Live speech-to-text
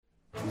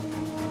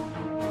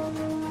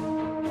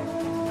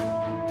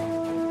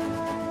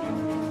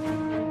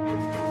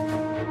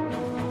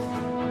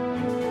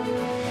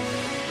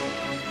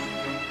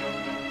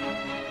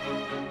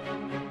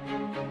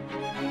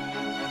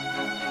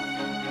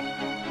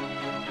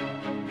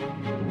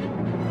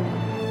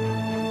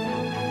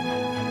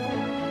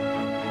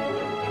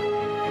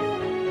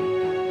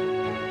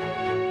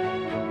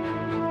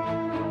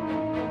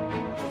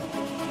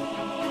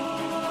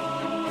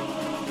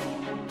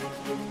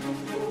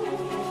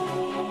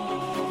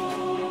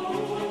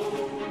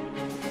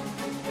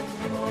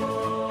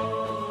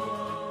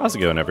How's it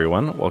going,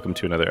 everyone? Welcome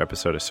to another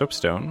episode of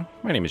Soapstone.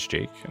 My name is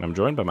Jake, and I'm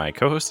joined by my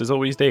co-host, as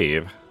always,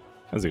 Dave.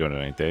 How's it going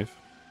tonight, Dave?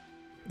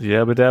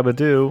 Yabba dabba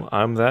do.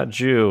 I'm that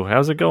Jew.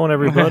 How's it going,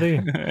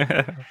 everybody?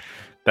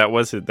 That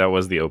was it. That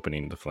was the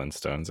opening to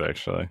Flintstones,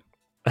 actually.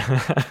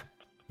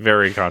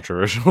 Very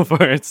controversial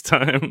for its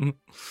time.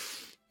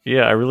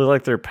 Yeah, I really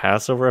like their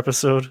Passover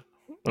episode.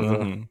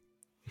 Mm-hmm.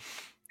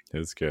 It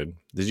was good.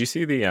 Did you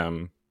see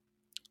the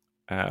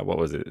what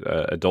was it?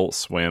 Adult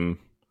Swim,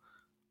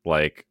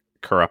 like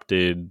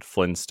corrupted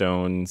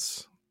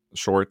Flintstones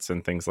shorts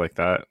and things like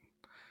that? I'm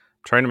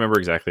trying to remember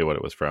exactly what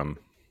it was from.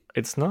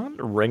 It's not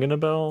ringing a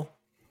bell,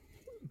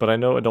 but I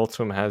know Adult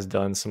Swim has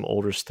done some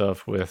older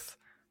stuff with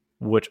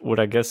what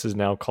I guess is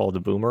now called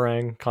the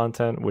Boomerang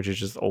content, which is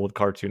just old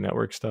Cartoon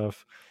Network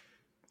stuff.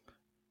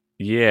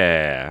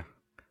 Yeah.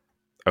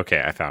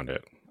 Okay, I found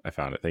it.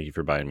 Thank you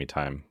for buying me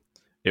time.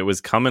 It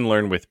was Come and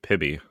Learn with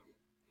Pibby,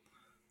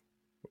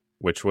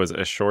 which was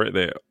a short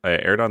that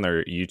aired on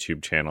their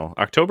YouTube channel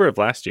October of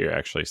last year,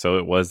 actually. So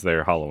it was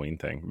their Halloween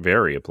thing.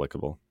 Very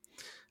applicable.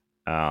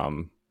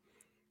 And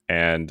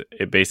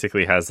it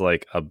basically has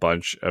like a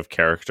bunch of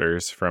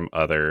characters from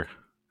other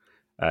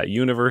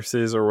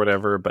universes or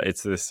whatever, but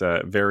it's this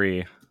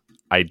very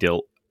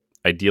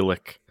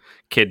idyllic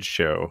kids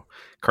show,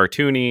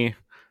 cartoony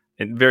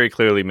and very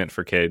clearly meant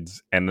for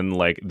kids. And then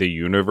like the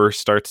universe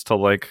starts to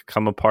like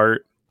come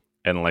apart,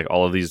 and like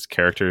all of these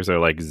characters are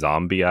like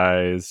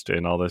zombieized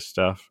and all this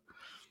stuff.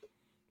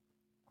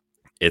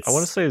 I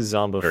want to say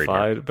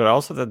zombified, but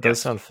also that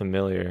does sound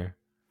familiar.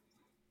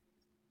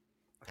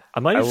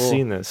 I might have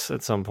seen this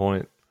at some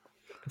point.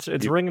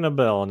 It's ringing a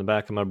bell in the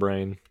back of my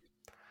brain.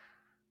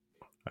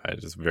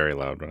 It's just very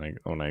loud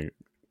when I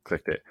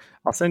clicked it.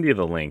 I'll send you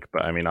the link,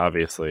 but I mean,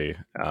 obviously,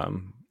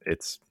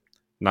 it's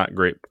not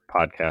great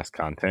podcast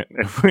content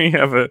if we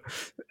have a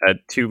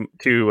 2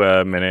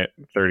 minute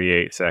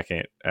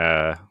 38-second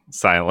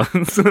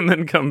silence and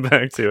then come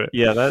back to it.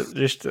 Yeah, that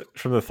just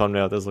from the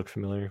thumbnail does look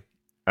familiar.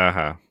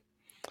 Do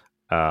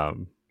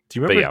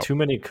you remember Too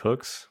Many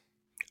Cooks?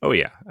 Oh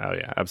yeah,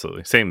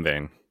 absolutely, same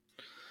vein.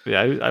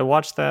 Yeah, I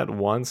watched that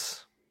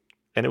once,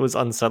 and it was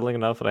unsettling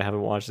enough that I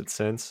haven't watched it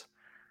since.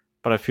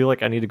 But I feel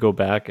like I need to go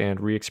back and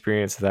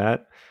re-experience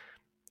that,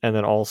 and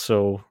then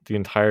also the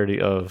entirety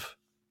of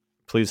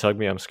Please Hug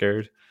Me, I'm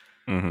Scared.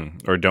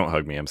 Mm-hmm. Or Don't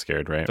Hug Me, I'm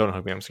Scared, right? Don't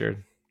Hug Me, I'm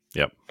Scared.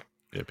 Yep.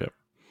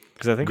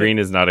 Because I think green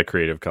is not a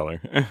creative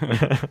color.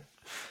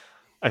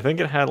 I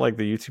think it had like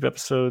the YouTube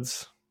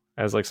episodes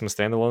as like some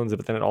standalones,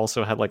 but then it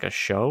also had like a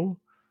show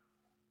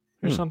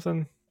or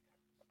something.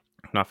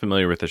 Not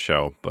familiar with the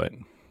show, but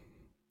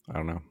I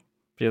don't know.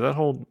 Yeah, that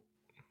whole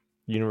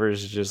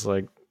universe is just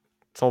like,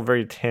 it's all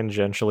very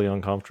tangentially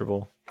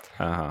uncomfortable.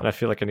 And I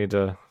feel like I need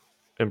to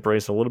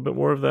embrace a little bit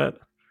more of that.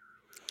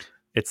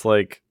 It's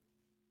like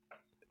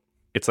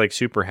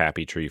super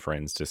Happy Tree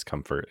Friends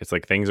discomfort. It's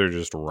like things are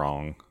just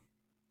wrong,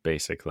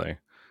 basically.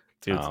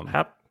 Dude,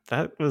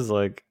 that was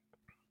like,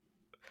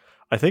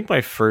 I think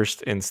my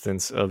first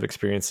instance of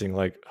experiencing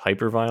like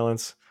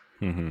hyperviolence.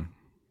 Mm-hmm. And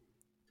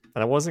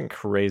I wasn't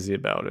crazy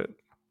about it.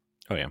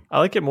 Oh yeah, I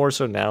like it more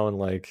so now in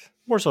like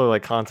more so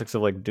like context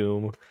of like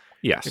Doom.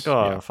 Yes.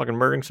 Like, fucking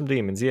murdering some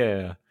demons,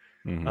 yeah.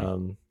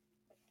 Mm-hmm.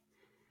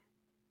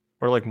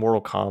 Or like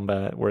Mortal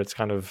Kombat, where it's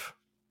kind of,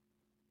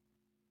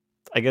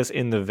 I guess,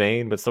 in the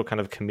vein, but still kind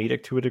of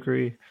comedic to a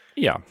degree.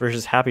 Yeah.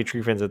 Versus Happy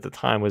Tree Friends at the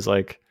time was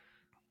like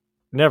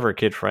never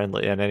kid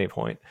friendly at any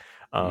point.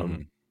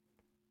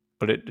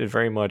 But it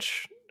very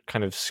much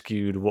kind of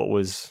skewed what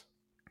was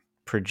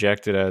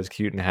projected as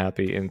cute and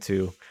happy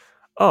into,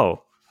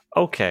 oh,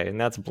 okay, and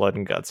that's blood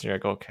and guts, and you're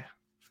like, okay.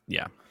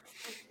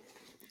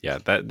 Yeah,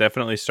 that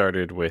definitely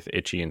started with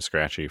Itchy and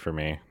Scratchy for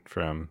me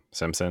from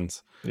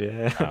Simpsons.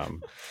 Yeah.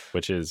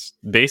 Which is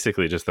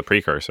basically just the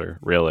precursor,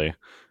 really.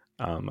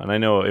 And I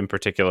know in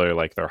particular,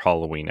 like their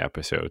Halloween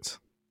episodes,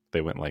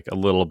 they went like a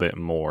little bit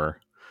more.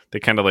 They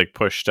kind of like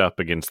pushed up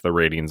against the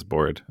ratings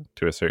board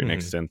to a certain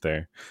extent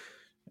there.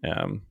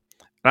 And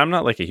I'm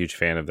not like a huge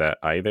fan of that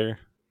either.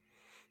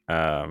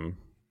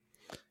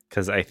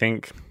 Because I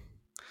think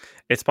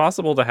it's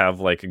possible to have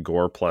like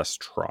gore plus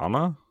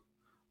trauma,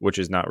 which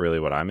is not really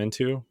what I'm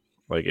into.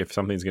 Like if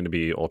something's going to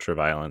be ultra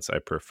violence, I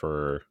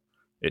prefer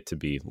it to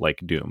be like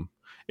Doom.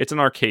 It's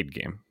an arcade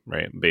game,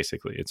 right?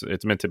 Basically,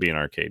 it's meant to be an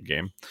arcade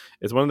game.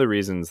 It's one of the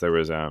reasons there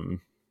was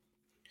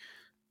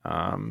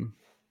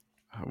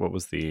what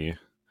was the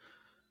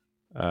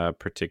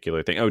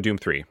particular thing? Oh, Doom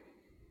 3.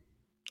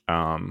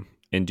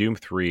 In Doom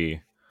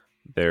 3,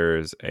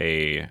 there's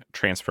a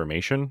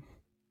transformation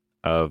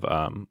of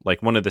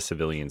like one of the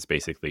civilians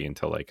basically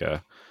into like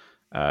a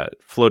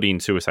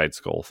floating Suicide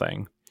Skull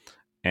thing.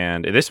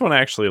 And this one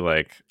actually,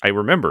 like, I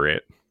remember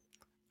it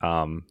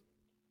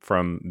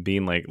from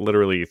being like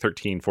literally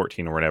 13,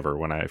 14 or whatever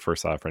when I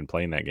first saw a friend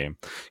playing that game.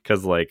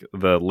 Because like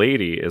the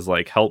lady is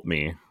like, help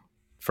me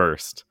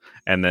first,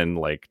 and then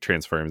like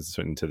transforms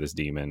into this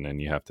demon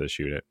and you have to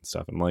shoot it and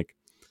stuff. I'm like,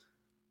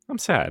 I'm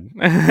sad.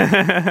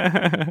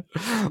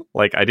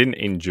 Like, I didn't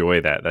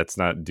enjoy that. That's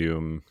not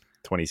Doom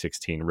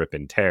 2016 Rip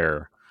and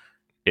Tear.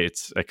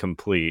 It's a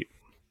complete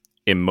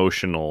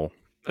emotional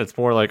It's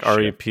more like shift.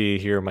 REP.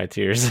 Here are my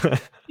tears.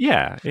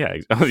 Yeah.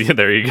 Oh, yeah,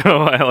 there you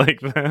go. I like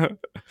that.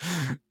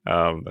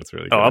 That's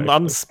really Oh, good, I'm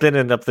actually.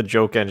 spinning up the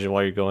joke engine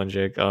while you're going,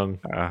 Jake. The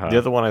Uh-huh.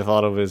 other one I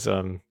thought of is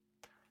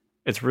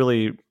it's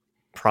really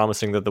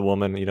promising that the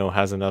woman,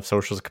 has enough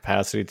social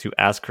capacity to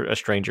ask a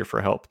stranger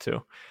for help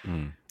too.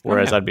 Mm. Oh,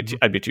 Whereas yeah.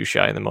 I'd be too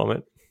shy in the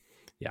moment.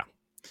 Yeah.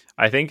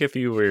 I think if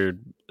you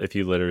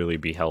literally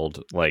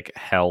beheld like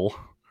hell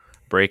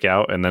break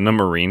out and then a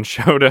marine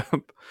showed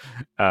up,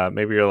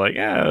 maybe you're like,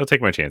 yeah, I'll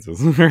take my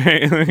chances.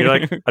 Right.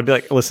 I'd be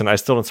like, listen, I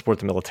still don't support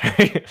the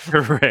military.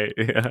 Right.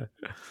 Yeah.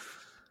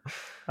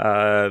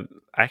 I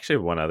actually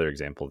have one other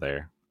example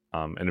there,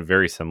 and a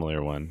very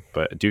similar one,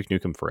 but Duke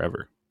Nukem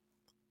Forever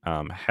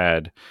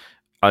had,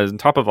 on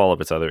top of all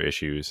of its other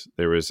issues,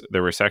 there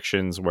were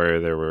sections where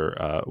there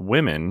were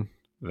women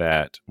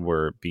that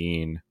were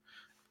being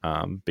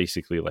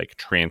basically like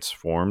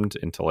transformed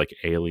into like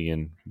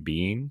alien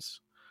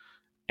beings,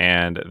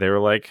 and they were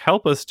like,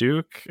 "Help us,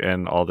 Duke,"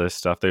 and all this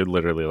stuff. They would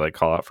literally like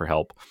call out for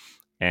help,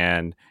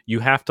 and you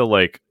have to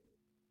like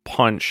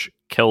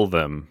kill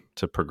them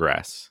to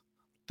progress.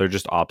 They're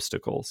just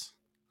obstacles.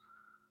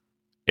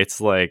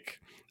 It's like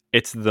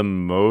it's the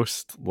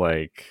most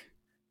like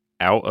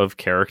out of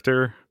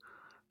character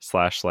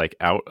slash like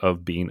out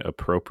of being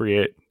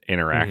appropriate hmm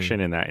interaction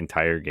in that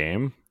entire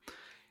game.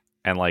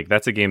 And like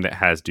that's a game that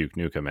has Duke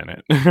Nukem in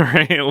it,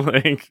 right?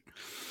 Like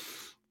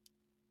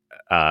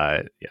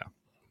yeah.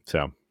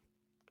 So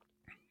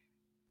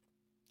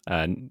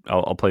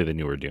I'll play the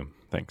newer Doom.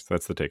 Thanks.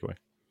 That's the takeaway.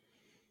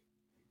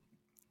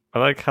 I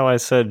like how I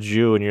said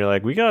Jew, and you're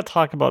like, we gotta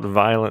talk about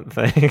violent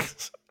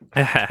things.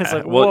 It's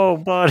like, Well, whoa,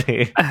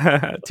 buddy.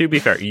 to be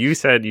fair, you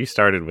said you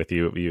started with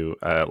you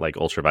like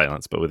ultra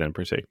violence, but within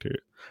a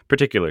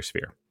particular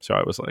sphere. So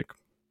I was like,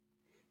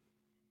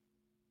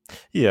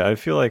 Yeah, I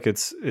feel like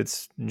it's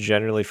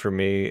generally for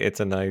me, it's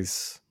a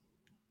nice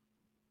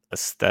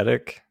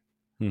aesthetic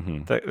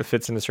mm-hmm, that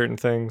fits into certain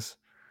things.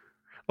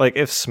 Like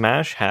if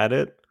Smash had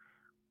it,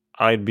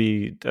 I'd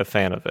be a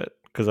fan of it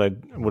because I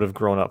would have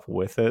grown up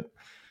with it.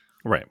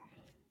 right.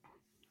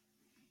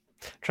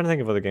 I'm trying to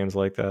think of other games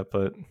like that,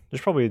 but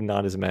there's probably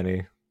not as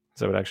many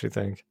as I would actually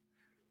think.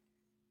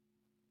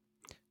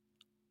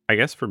 I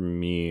guess for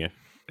me,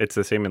 it's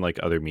the same in like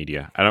other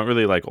media. I don't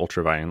really like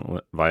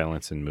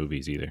violence in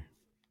movies either.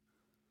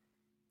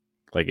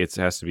 Like it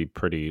has to be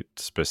pretty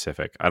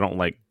specific. I don't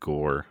like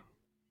gore.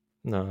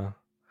 No,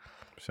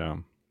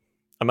 So,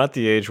 I'm at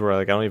the age where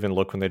like I don't even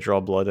look when they draw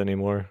blood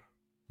anymore.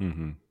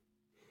 hmm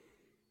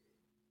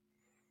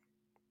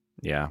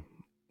yeah,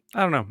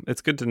 I don't know.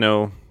 It's good to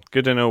know.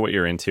 Good to know what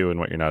you're into and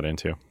what you're not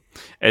into.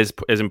 As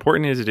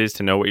important as it is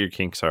to know what your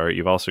kinks are,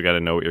 you've also got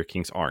to know what your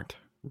kinks aren't.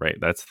 Right.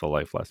 That's the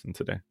life lesson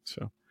today.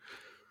 So.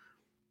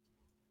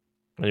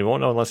 And you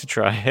won't know unless you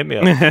try. Hit me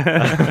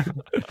up.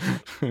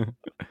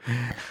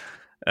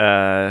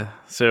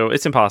 So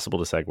it's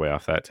impossible to segue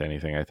off that to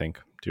anything, I think.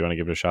 Do you want to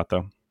give it a shot,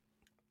 though?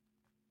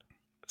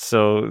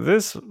 So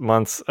this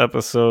month's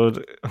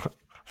episode,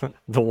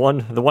 the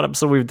one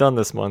episode we've done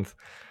this month,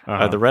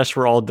 Uh-huh. the rest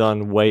were all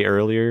done way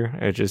earlier.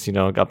 It just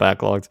got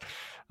backlogged.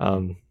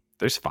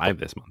 There's 5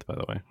 this month, by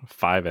the way.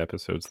 5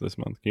 episodes this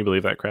month. Can you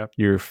believe that crap?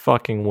 You're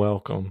fucking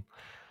welcome.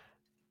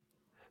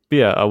 But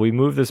yeah, we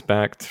moved this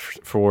back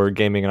for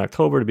gaming in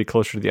October to be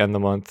closer to the end of the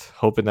month,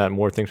 hoping that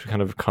more things would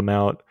kind of come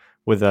out,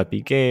 whether that be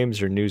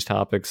games or news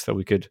topics that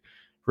we could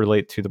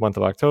relate to the month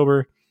of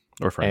October.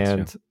 Or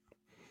friends,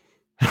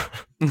 And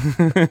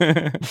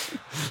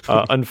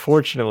yeah.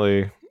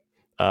 unfortunately,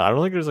 I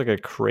don't think there's like a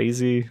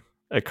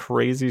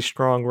crazy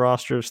strong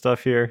roster of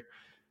stuff here.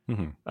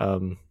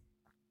 Mm-hmm.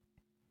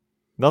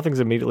 Nothing's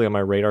immediately on my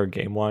radar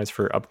game wise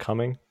for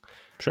upcoming,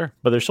 Sure.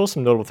 but there's still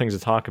some notable things to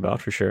talk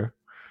about for sure.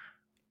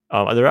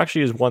 There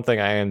actually is one thing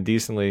I am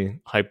decently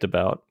hyped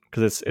about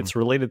because it's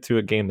related to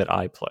a game that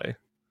I play.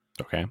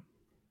 Okay.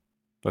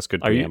 That's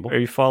good Are preamble.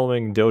 you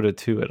following Dota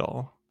 2 at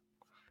all?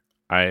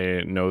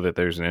 I know that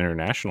there's an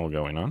international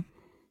going on.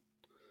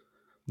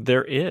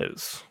 There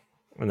is,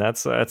 and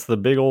that's the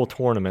big old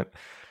tournament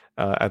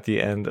at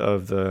the end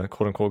of the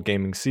quote unquote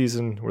gaming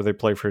season where they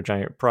play for a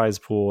giant prize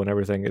pool and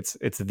everything. It's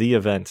the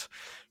event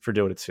for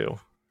Dota 2,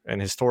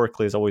 and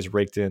historically has always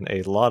raked in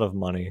a lot of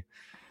money,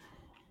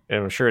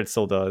 and I'm sure it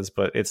still does,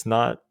 but it's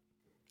not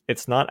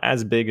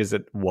as big as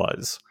it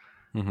was.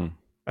 Mm-hmm.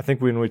 I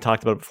think when we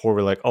talked about it before,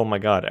 we're like, oh my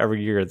god,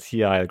 every year the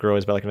TI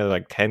grows by like another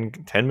like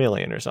 10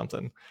 million or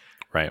something.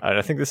 Right.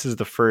 I think this is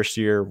the first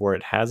year where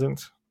it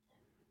hasn't.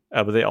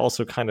 But they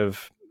also kind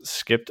of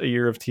skipped a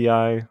year of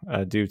TI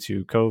due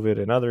to COVID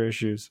and other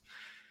issues.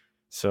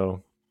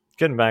 So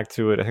getting back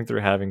to it, I think they're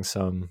having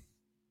some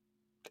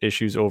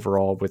issues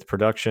overall with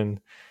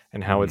production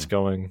and how it's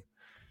going.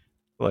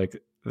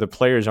 Like the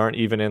players aren't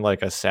even in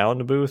like a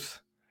sound booth.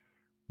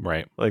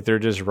 Right. Like they're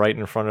just right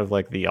in front of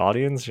like the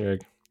audience. You're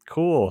like,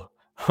 cool.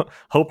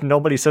 Hope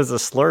nobody says a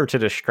slur to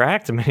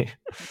distract me.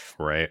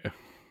 Right.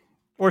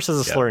 Or says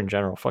a Yeah. slur in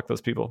general. Fuck those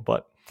people.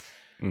 But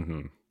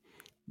Mm-hmm.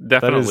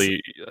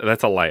 Definitely,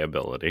 that's a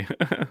liability.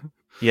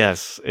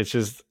 yes, it's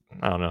just,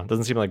 I don't know. It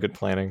doesn't seem like good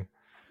planning.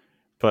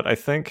 But I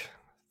think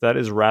that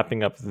is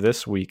wrapping up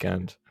this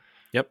weekend.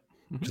 Yep.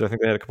 Because I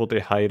think they had a couple day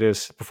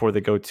hiatus before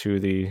they go to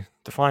the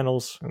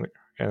finals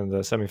and the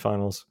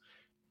semifinals.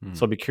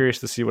 So I'll be curious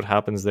to see what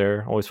happens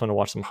there. Always fun to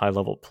watch some high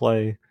level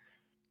play.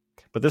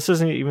 But this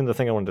isn't even the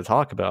thing I wanted to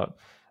talk about.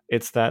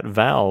 It's that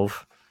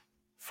Valve,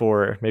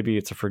 for maybe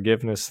it's a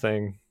forgiveness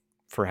thing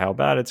for how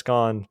bad it's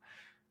gone,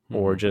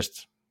 or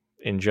just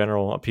in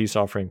general a peace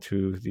offering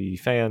to the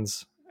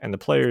fans and the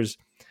players.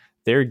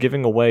 They're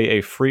giving away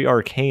a free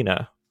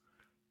Arcana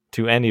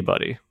to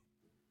anybody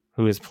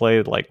who has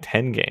played like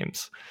 10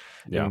 games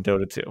in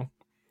Dota 2.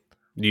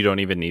 You don't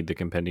even need the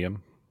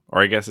compendium,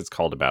 or I guess it's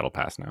called a battle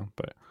pass now.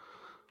 But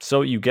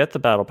so you get the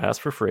battle pass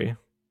for free.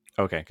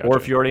 Okay, gotcha. Or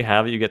if you already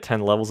have it, you get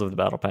 10 levels of the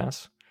battle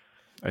pass.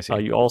 I see.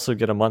 You also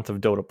get a month of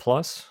Dota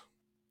Plus,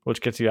 which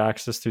gets you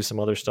access to some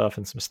other stuff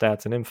and some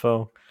stats and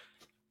info.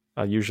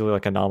 Usually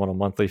like a nominal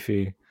monthly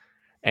fee,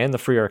 and the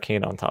free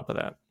Arcana on top of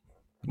that,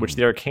 which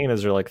the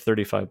Arcanas are like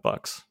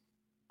 $35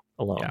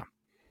 alone.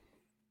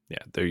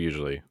 Yeah, they're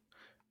usually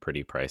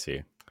pretty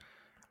pricey.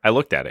 I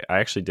looked at it. I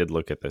actually did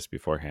look at this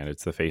beforehand.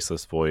 It's the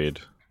Faceless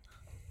Void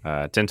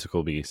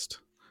Tentacle Beast.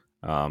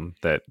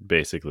 That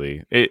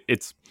basically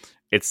it's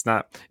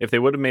not. If they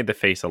would have made the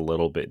face a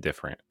little bit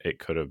different, it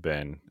could have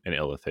been an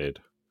Illithid.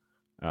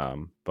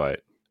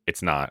 But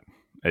it's not.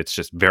 It's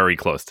just very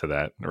close to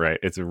that, right?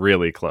 It's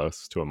really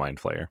close to a Mind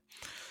Flayer.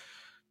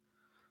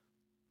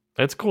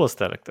 It's cool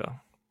aesthetic though.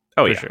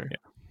 Oh yeah, sure. Yeah,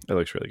 it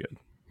looks really good.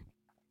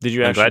 Did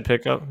you actually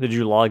pick up? Did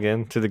you log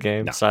in to the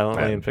game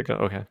silently and pick up?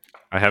 Okay.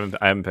 I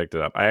haven't picked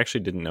it up. I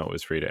actually didn't know it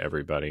was free to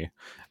everybody.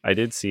 I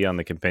did see on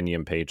the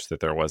compendium page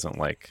that there wasn't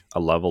like a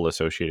level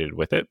associated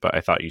with it, but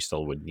I thought you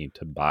still would need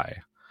to buy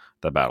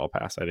the battle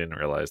pass. I didn't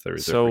realize there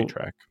was a free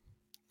track.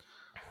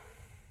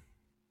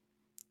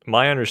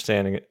 My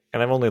understanding,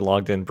 and I've only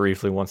logged in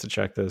briefly once to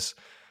check this,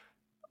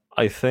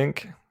 I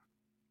think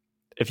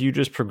if you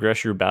just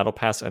progress your battle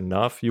pass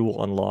enough, you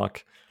will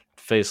unlock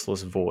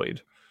Faceless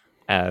Void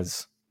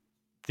as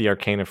the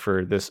Arcana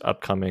for this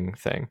upcoming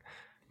thing.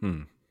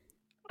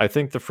 I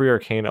think the free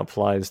Arcana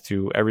applies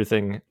to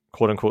everything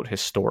quote unquote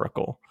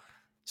historical.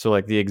 So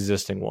like the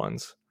existing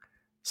ones.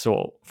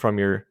 So from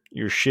your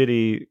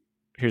shitty,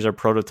 here's our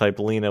prototype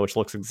Lena, which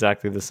looks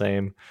exactly the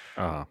same,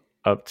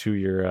 up to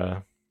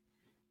your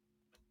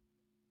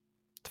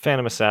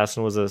Phantom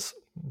Assassin was a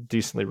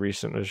decently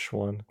recent-ish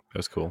one. That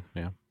was cool,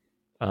 yeah.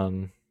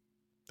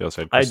 They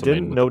also had I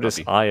didn't notice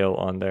IO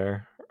on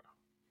there.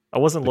 I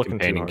wasn't looking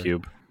too hard.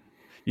 Cube.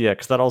 Yeah,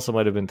 because that also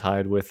might have been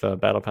tied with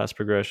Battle Pass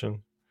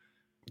progression.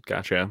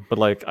 Gotcha. But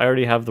like, I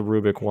already have the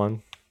Rubik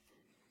one,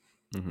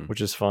 which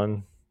is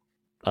fun,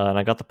 and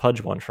I got the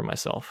Pudge one for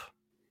myself,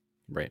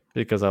 right?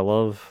 Because I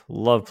love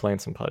playing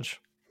some Pudge.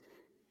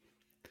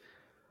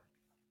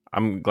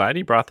 I'm glad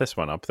you brought this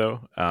one up,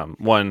 though.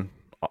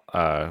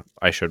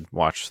 I should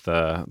watch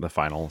the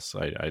finals.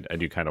 I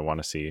do kind of want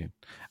to see.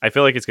 I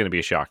feel like it's going to be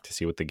a shock to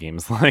see what the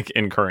game's like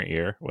in current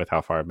year with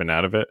how far I've been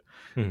out of it.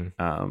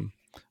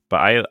 But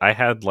I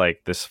had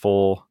like this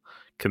full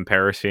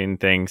comparison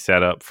thing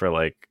set up for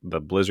like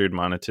the Blizzard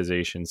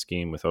monetization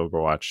scheme with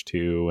Overwatch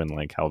 2 and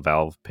like how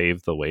Valve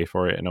paved the way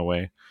for it in a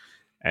way.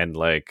 And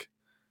like,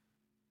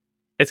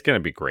 it's going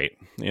to be great.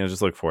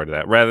 Just look forward to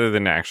that. Rather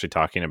than actually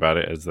talking about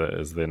it as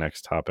the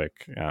next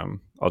topic,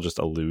 I'll just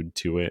allude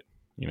to it.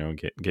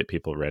 Get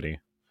people ready.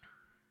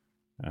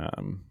 But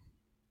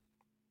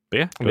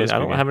yeah, I mean, I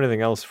don't have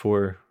anything else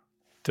for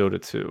Dota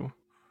 2.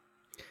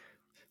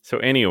 So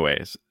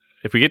anyways,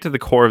 if we get to the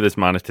core of this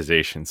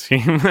monetization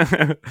scheme,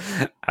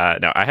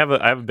 now I have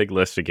a big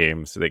list of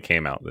games that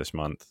came out this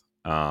month.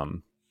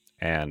 And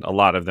a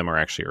lot of them are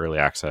actually early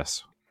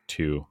access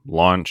to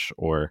launch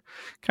or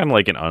kind of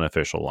like an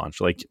unofficial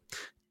launch. Like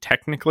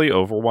technically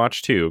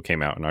Overwatch 2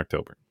 came out in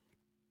October.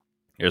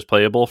 It was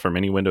playable for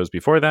many windows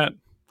before that.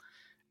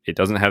 It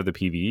doesn't have the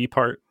PvE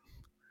part.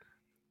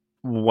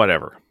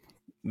 Whatever.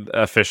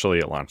 Officially,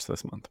 it launched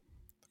this month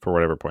for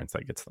whatever points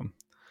that gets them.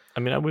 I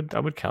mean, I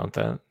would count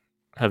that.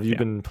 Have you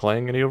been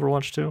playing any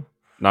Overwatch 2?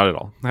 Not at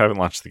all. I haven't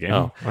launched the game.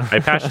 Oh. I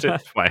patched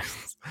it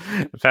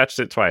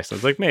twice. I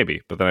was like,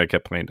 maybe, but then I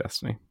kept playing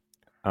Destiny.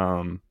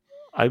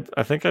 I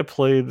think I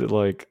played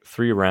like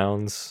 3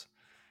 rounds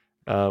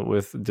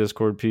with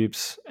Discord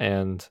peeps,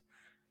 and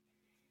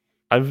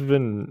I've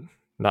been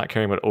not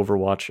caring about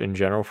Overwatch in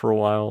general for a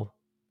while,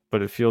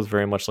 but it feels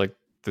very much like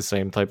the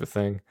same type of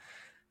thing.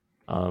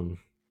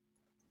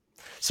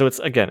 So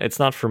it's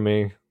not for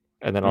me.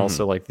 And then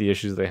also like the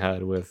issues they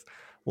had with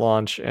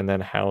launch, and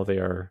then how they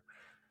are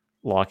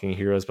locking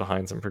heroes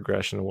behind some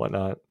progression and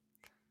whatnot.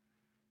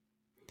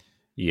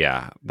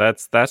 Yeah,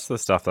 that's the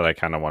stuff that I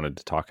kind of wanted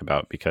to talk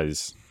about,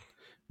 because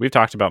we've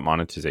talked about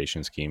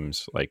monetization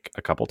schemes like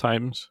a couple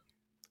times.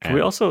 Can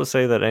we also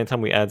say that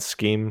anytime we add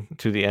scheme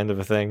to the end of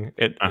a thing,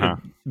 it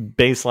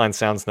baseline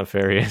sounds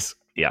nefarious?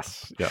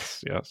 Yes.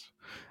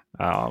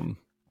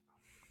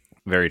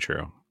 Very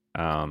true.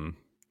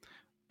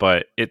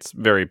 But it's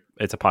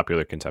a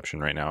popular conception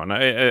right now, and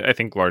I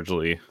think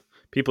largely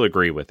people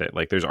agree with it.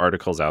 Like, there's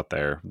articles out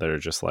there that are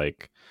just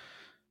like,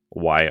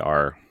 why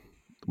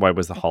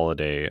was the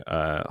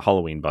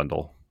Halloween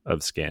bundle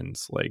of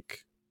skins,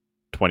 like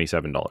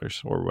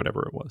 $27 or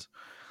whatever it was.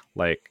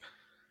 Like,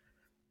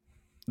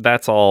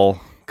 that's all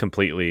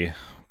completely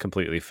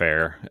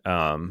fair,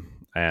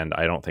 and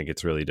I don't think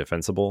it's really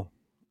defensible.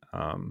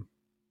 Um,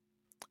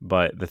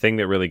 but the thing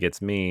that really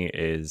gets me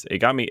is it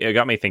got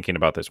me thinking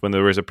about this when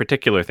there was a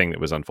particular thing that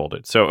was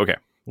unfolded. So okay,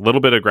 a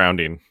little bit of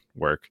grounding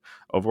work.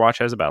 Overwatch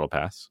has a battle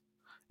pass.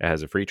 It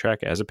has a free track,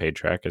 it has a paid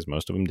track, as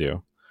most of them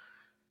do.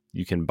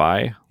 You can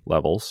buy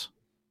levels,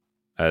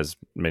 as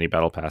many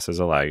battle passes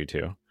allow you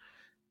to.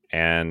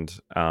 And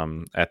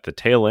at the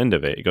tail end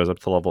of it, it goes up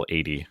to level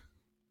 80.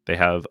 They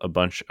have a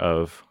bunch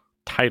of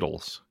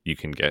titles you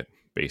can get,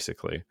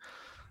 basically,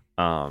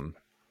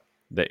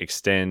 that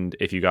extend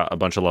if you got a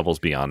bunch of levels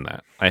beyond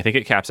that. I think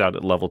it caps out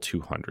at level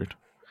 200.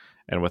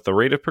 And with the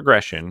rate of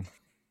progression,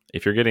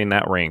 if you're getting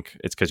that rank,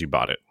 it's because you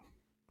bought it,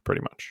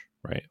 pretty much,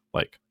 right?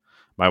 Like,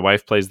 my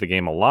wife plays the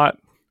game a lot.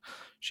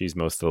 She's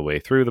most of the way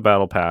through the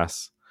battle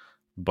pass,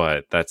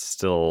 but that's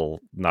still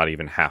not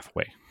even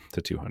halfway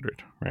to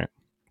 200, right?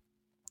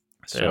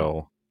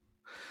 So,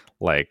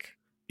 like,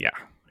 yeah,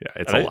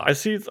 it's And a I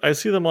lot.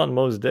 see them on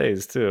most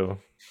days too.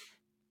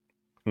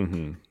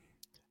 Mm-hmm.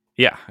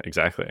 Yeah,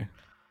 exactly.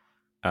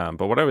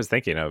 But what I was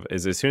thinking of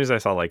is, as soon as I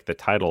saw like the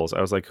titles,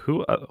 I was like,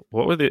 "Who?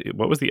 What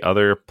was the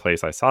other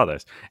place I saw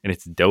this?" And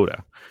it's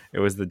Dota. It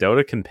was the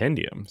Dota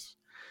compendiums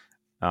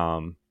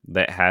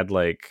that had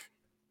like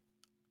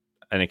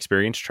an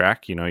experience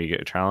track. You know, you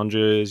get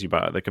challenges. You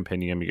buy the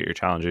compendium, you get your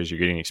challenges. You're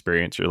getting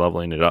experience. You're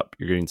leveling it up.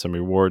 You're getting some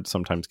rewards,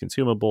 sometimes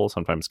consumable,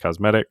 sometimes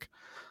cosmetic.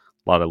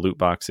 A lot of loot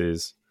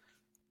boxes.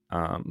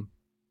 Um,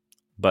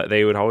 but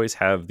they would always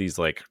have these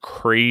like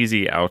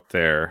crazy out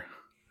there,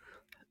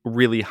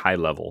 really high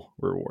level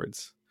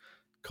rewards,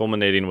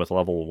 culminating with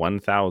level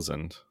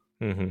 1000,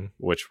 Mm-hmm.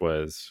 which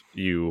was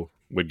you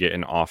would get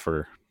an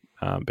offer,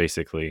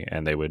 basically,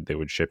 and they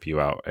would ship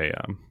you out a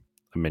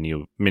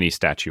mini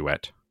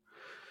statuette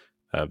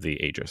of the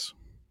Aegis.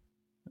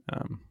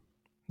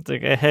 It's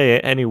like, hey,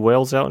 any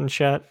whales out in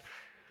chat?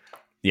 But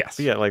Yes.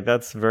 yeah, like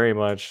that's very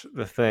much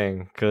the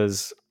thing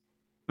because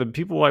the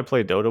people I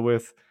play Dota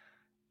with,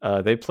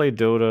 they play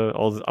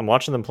Dota. I'm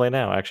watching them play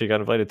now. I actually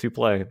got invited to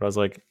play, but I was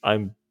like,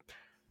 I'm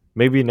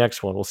maybe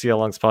next one. We'll see how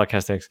long this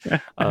podcast takes.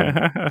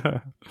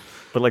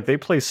 But like they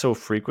play so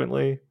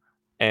frequently,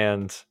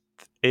 and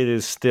it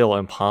is still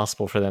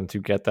impossible for them to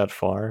get that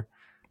far.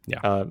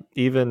 Yeah.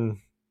 Even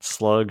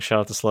Slug, shout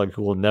out to Slug,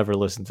 who will never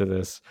listen to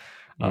this.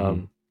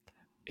 Mm-hmm.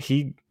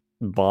 He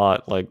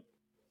bought like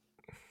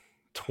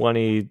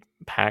 20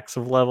 packs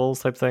of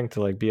levels type thing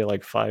to like be at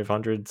like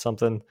 500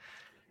 something.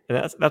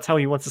 And that's how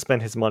he wants to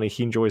spend his money.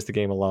 He enjoys the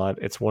game a lot.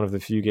 It's one of the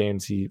few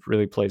games he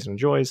really plays and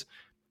enjoys.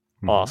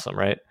 Mm-hmm. Awesome,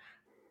 right?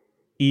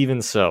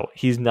 Even so,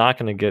 he's not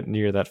going to get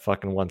near that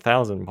fucking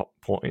 1000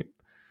 point,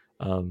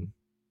 um,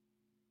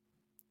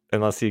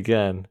 unless he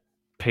again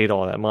paid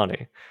all that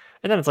money.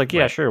 And then it's like,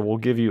 yeah, Right. sure, we'll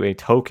give you a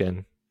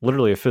token,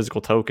 literally a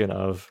physical token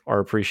of our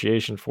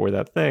appreciation for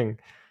that thing.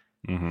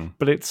 Mm-hmm.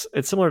 But it's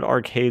similar to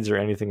arcades or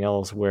anything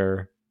else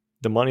where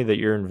the money that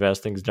you're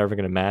investing is never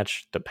going to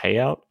match the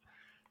payout.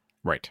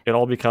 Right. It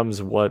all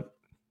becomes what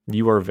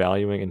you are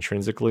valuing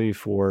intrinsically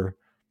for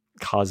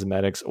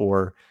cosmetics,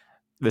 or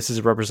this is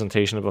a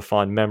representation of a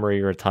fond memory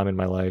or a time in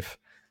my life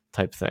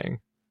type thing,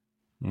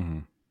 Mm-hmm.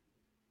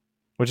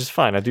 which is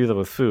fine. I do that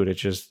with food.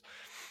 It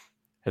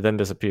then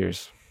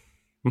disappears.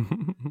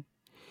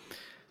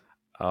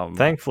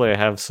 Thankfully, I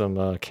have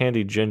some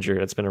candied ginger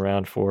that's been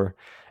around for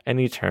an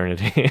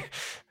eternity.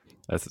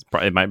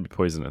 it might be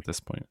poison at this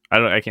point.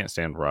 I can't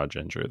stand raw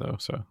ginger though,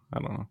 so I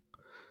don't know.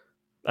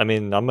 I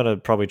mean, I'm gonna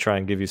probably try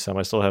and give you some.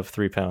 I still have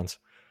 3 pounds.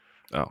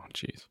 Oh,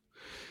 jeez.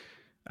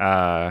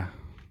 Uh,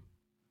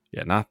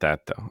 yeah, not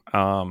that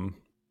though.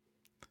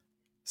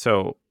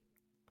 So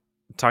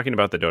talking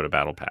about the Dota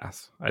Battle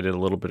Pass, I did a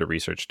little bit of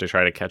research to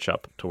try to catch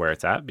up to where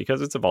it's at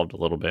because it's evolved a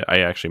little bit. I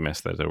actually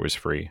missed that it was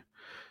free,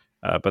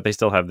 but they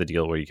still have the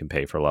deal where you can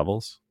pay for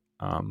levels,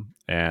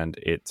 and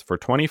it's for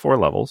 24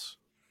 levels.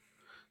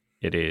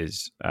 It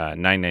is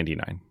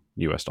 $9.99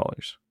 US,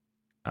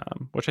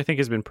 which I think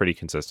has been pretty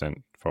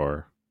consistent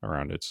for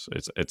around its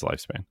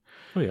lifespan.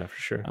 Oh yeah, for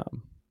sure.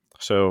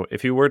 So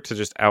if you were to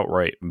just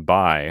outright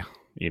buy,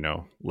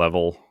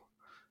 level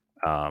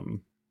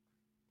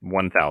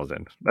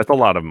 1000, that's a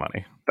lot of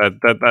money.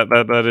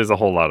 That is a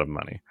whole lot of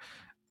money.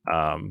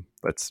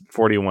 That's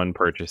 41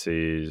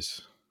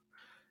 purchases,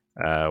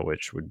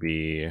 which would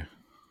be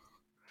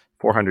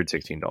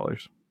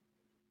 $416.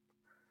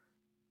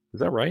 Is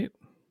that right?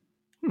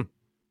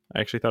 I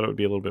actually thought it would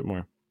be a little bit more.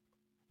 Is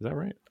that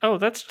right? Oh,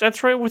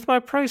 that's right with my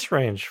price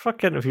range. Fuck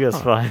getting a Huh.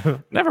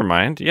 PS5. Never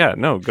mind. Yeah,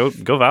 no, go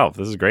Valve.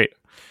 This is great.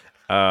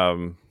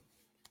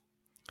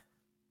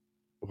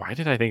 Why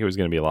did I think it was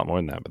going to be a lot more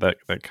than that? But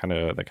that kind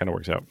of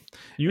works out.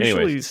 Usually,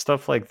 Anyways.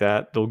 stuff like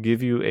that, they'll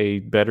give you a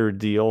better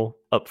deal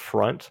up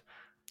front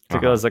to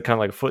go Uh-huh. as like kind of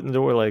like foot in the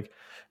door. Like,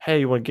 hey,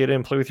 you want to get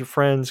in, play with your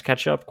friends,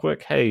 catch up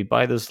quick? Hey,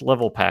 buy this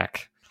level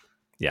pack,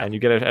 Yeah. and you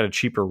get it at a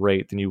cheaper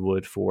rate than you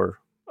would for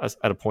at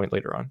a point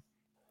later on.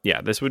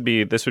 Yeah, this would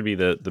be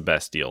the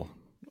best deal,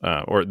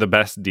 or the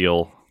best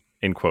deal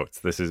in quotes.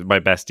 This is my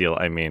best deal.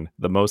 I mean,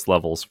 the most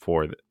levels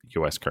for the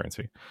US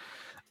currency.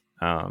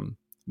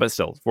 But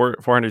still,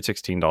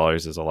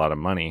 $416 is a lot of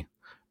money.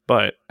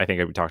 But I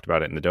think we talked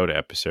about it in the Dota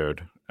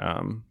episode.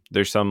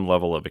 There's some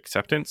level of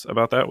acceptance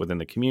about that within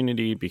the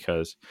community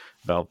because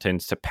Valve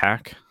tends to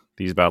pack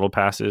these battle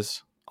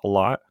passes a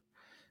lot.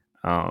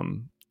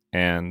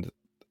 And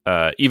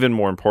even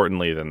more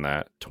importantly than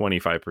that,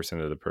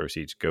 25% of the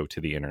proceeds go to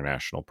the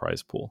international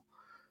prize pool.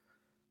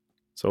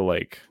 So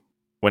like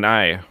when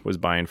I was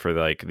buying for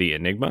like the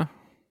Enigma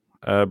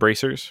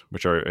bracers,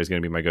 which is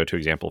going to be my go-to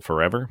example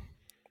forever,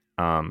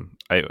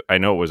 I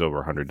know it was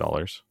over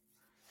 $100,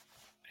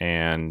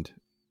 and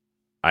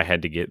I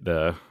had to get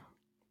the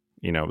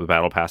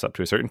battle pass up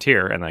to a certain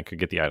tier, and I could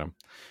get the item.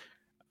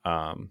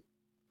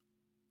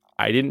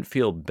 I didn't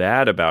feel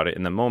bad about it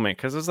in the moment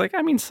because I was like,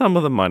 I mean, some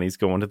of the money's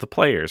going to the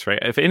players, right?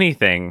 If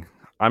anything,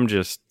 I'm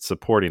just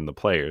supporting the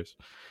players.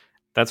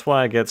 That's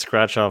why I get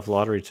scratch off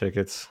lottery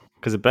tickets,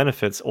 because it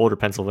benefits older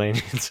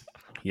Pennsylvanians.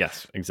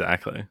 Yes,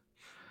 exactly.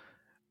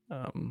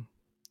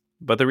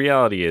 But the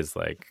reality is,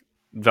 like,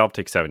 Valve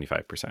takes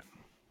 75%,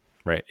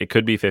 right? It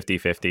could be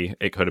 50-50.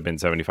 It could have been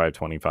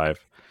 75-25.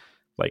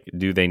 Like,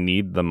 do they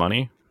need the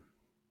money?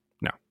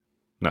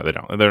 No, they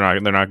don't.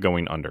 They're not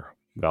going under.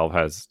 Valve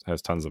has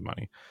tons of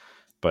money.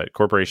 But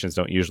corporations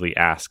don't usually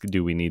ask,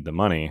 do we need the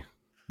money?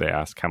 They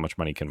ask, how much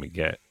money can we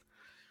get?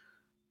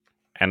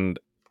 And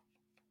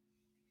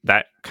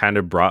that kind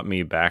of brought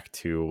me back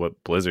to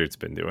what Blizzard's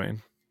been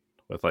doing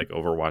with like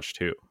Overwatch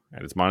 2.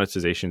 And its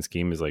monetization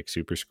scheme is like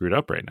super screwed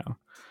up right now,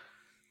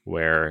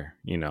 where,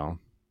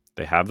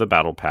 they have the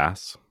battle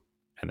pass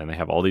and then they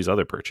have all these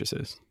other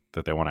purchases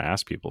that they want to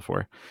ask people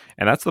for.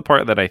 And that's the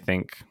part that I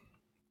think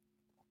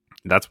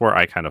that's where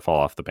I kind of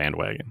fall off the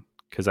bandwagon,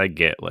 because I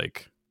get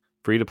like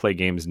free to play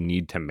games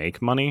need to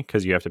make money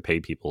because you have to pay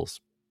people's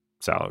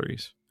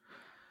salaries.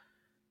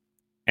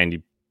 And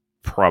you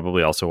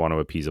probably also want to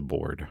appease a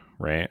board,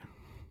 right?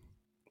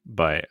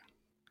 But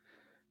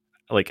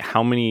like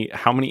how many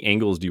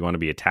angles do you want to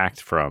be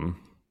attacked from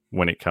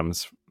when it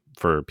comes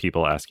for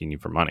people asking you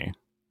for money,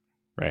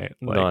 right?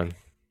 Like, None.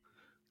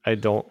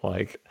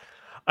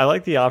 I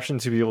like the option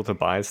to be able to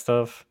buy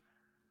stuff.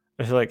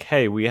 It's like,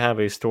 hey, we have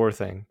a store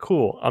thing.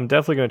 Cool. I'm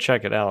definitely going to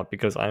check it out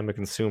because I'm a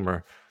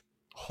consumer.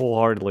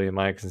 Wholeheartedly am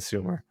I a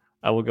consumer.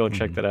 I will go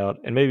check that out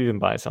and maybe even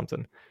buy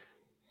something.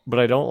 But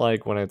I don't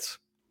like when it's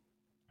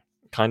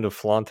kind of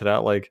flaunted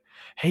out like,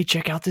 hey,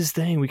 check out this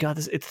thing. We got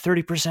this. It's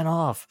 30%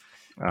 off.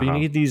 But you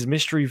need these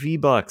mystery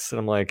V-Bucks. And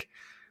I'm like,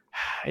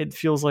 it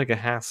feels like a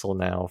hassle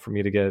now for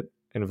me to get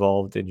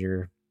involved in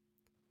your...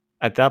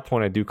 At that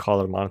point, I do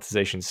call it a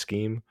monetization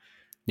scheme.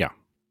 Yeah.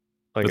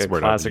 Like a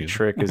classic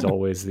trick is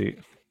always the...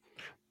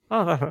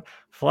 Oh,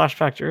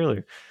 flashback to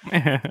earlier.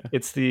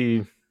 It's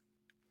the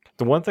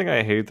one thing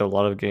I hate that a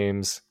lot of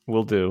games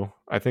will do.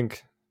 I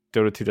think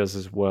Dota 2 does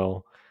as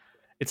well.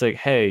 It's like,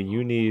 hey,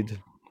 you need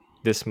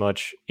this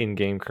much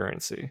in-game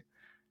currency.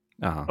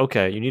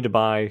 Okay, you need to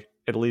buy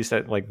at least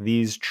at like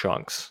these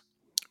chunks.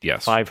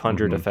 Yes.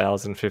 500,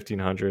 1,000,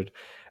 1,500.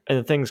 And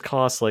the things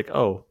cost like,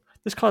 oh,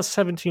 this costs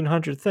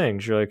 1,700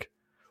 things. You're like,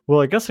 well,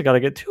 I guess I got to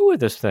get 2 of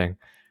this thing.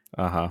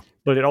 But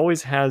it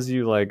always has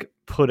you like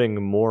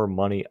putting more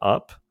money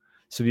up.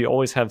 So you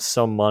always have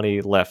some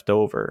money left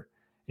over.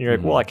 And you're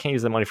like, well, I can't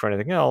use that money for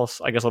anything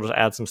else. I guess I'll just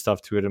add some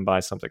stuff to it and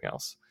buy something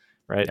else.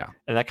 Right. Yeah.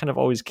 And that kind of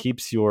always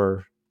keeps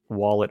your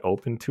wallet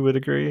open to a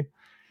degree.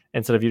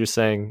 Instead of you just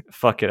saying,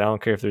 fuck it, I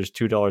don't care if there's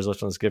 $2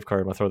 left on this gift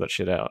card, I'm going to throw that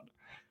shit out.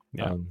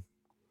 Yeah.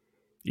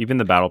 Even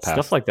the battle pass.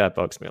 Stuff like that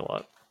bugs me a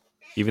lot.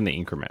 Even the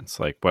increments,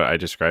 like what I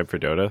described for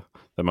Dota,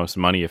 the most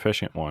money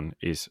efficient one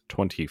is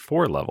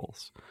 24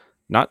 levels,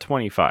 not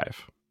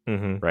 25.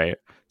 Right?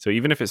 So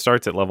even if it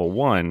starts at level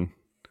 1,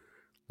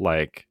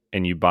 like,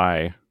 and you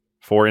buy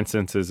 4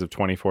 instances of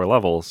 24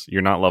 levels,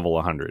 you're not level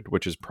 100,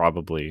 which is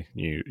probably,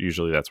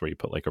 usually that's where you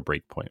put like a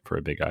breakpoint for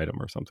a big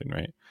item or something,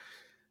 right?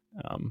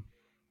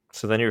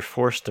 So then you're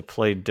forced to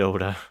play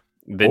Dota.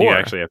 Then you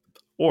actually have,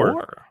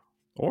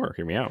 or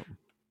hear me out. You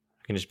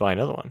can just buy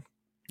another one.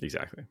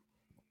 Exactly.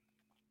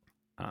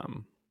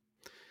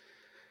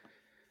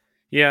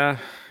 Yeah,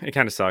 it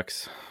kind of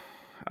sucks.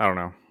 I don't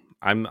know.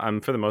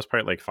 I'm for the most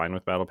part like fine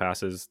with battle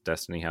passes.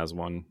 Destiny has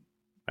one.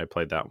 I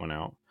played that one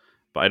out.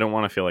 But I don't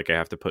want to feel like I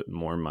have to put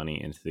more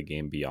money into the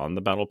game beyond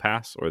the battle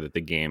pass, or that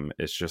the game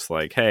is just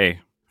like,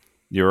 hey,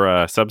 you're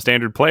a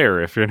substandard player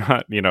if you're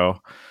not,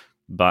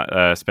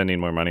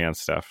 spending more money on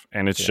stuff.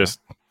 And it's just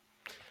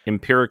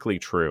empirically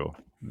true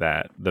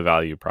that the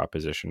value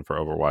proposition for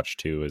Overwatch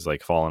 2 is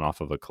like falling off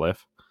of a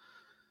cliff.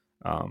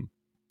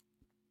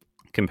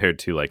 Compared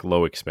to like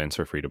low expense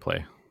or free to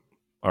play,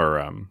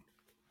 or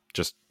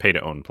just pay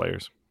to own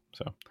players.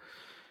 So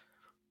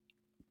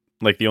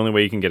like the only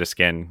way you can get a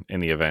skin in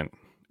the event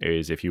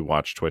is if you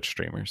watch Twitch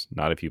streamers,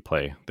 not if you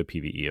play the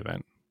PvE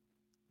event,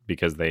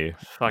 because they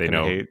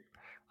know.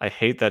 I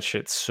hate that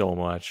shit so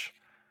much.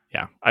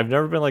 Yeah. I've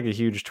never been like a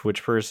huge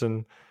Twitch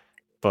person,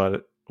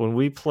 but when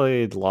we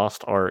played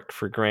Lost Ark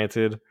for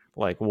granted,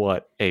 like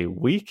what, a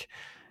week?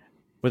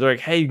 where they're like,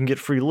 hey, you can get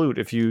free loot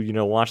if you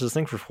watch this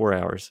thing for 4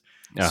 hours.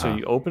 So Uh-huh.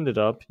 you opened it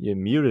up, you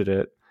muted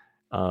it,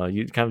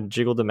 you kind of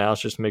jiggled the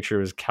mouse just to make sure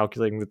it was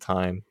calculating the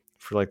time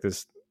for like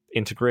this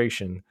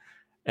integration,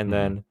 and Mm-hmm.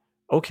 then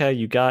okay,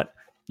 you got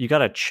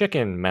a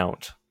chicken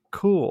mount,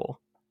 cool.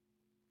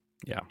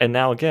 Yeah. And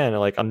now again,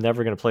 like I'm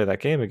never gonna play that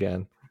game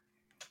again.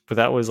 But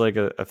that was like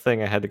a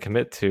thing I had to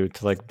commit to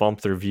like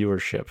bump their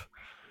viewership.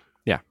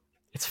 Yeah.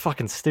 It's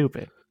fucking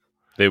stupid.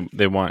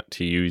 They want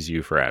to use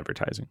you for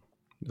advertising.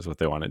 Is what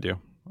they want to do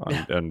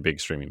Yeah. on big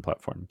streaming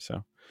platforms.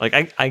 So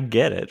Like I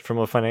get it from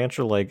a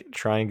financial like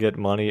try and get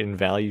money and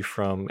value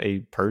from a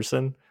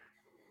person.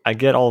 I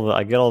get all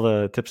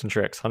the tips and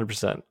tricks,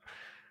 100%.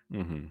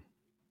 mm-hmm.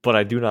 But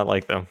I do not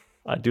like them.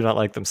 I do not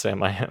like them,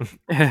 Sam. I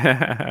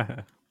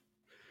am.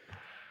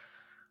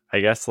 I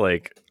guess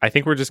like I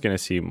think we're just going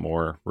to see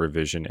more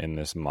revision in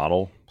this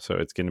model. So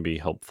it's going to be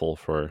helpful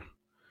for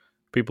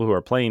people who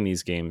are playing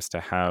these games to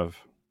have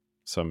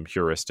some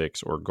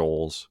heuristics or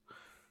goals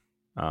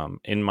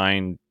in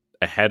mind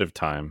ahead of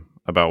time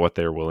about what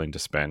they're willing to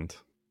spend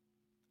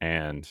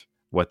and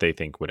what they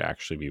think would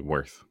actually be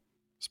worth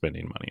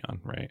spending money on,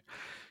 right?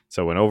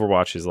 So when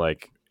Overwatch is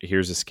like,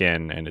 here's a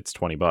skin and it's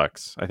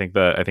 $20, I think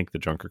the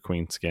Junker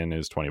Queen skin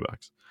is $20.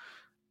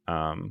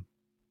 Um,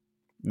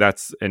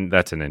 that's an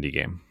indie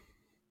game,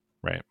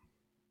 right?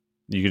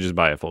 You can just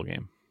buy a full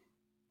game.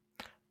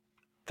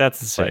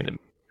 That's insane But to me.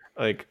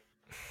 Like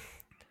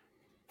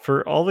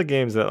for all the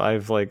games that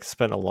I've like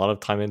spent a lot of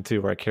time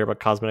into where I care about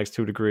cosmetics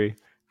to a degree,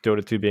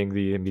 Dota 2 being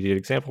the immediate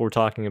example we're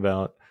talking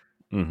about,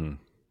 mm-hmm.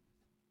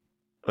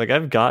 like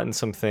I've gotten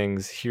some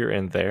things here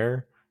and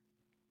there.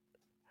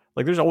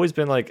 Like there's always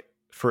been like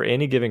for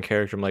any given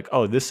character, I'm like,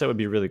 oh, this set would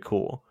be really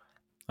cool.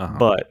 Uh-huh.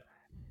 But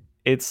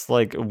it's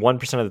like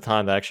 1% of the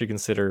time that I actually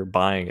consider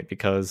buying it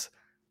because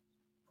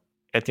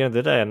at the end of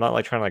the day, I'm not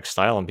like trying to like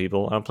style on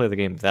people. I don't play the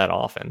game that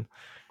often,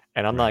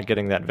 and I'm Right. not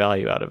getting that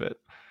value out of it.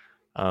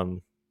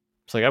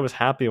 It's like I was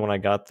happy when I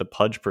got the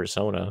Pudge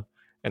Persona,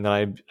 and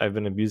then I've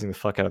been abusing the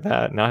fuck out of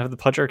that. Now I have the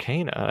Pudge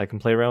Arcana. I can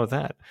play around with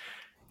that.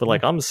 But Yeah.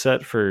 like I'm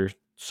set for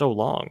so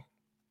long.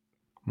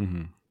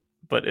 Mm-hmm.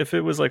 But if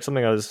it was like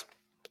something I was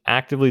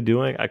actively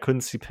doing, I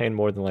couldn't see paying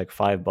more than like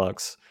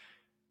 $5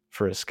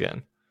 for a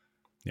skin.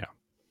 Yeah.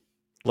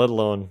 Let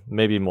alone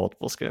maybe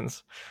multiple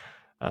skins.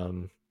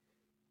 Um,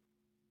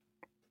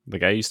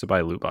 Like I used to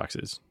buy loot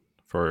boxes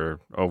for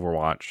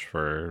Overwatch,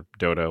 for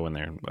Dota when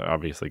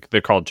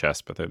they're called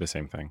chests, but they're the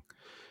same thing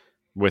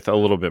with a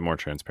little bit more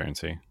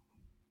transparency.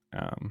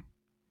 Um,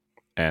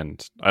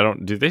 and I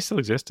don't. Do they still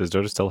exist? Does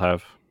Dota still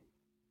have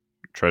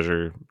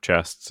treasure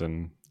chests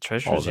and all of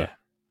treasures, yeah. that?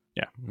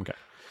 Yeah. Okay.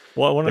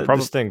 Well, I want They to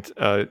probably. distinct.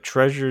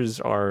 Treasures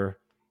are,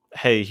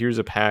 hey, here's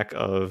a pack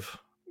of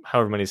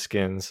however many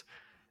skins,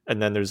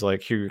 and then there's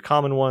like here are your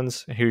common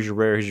ones. Here's your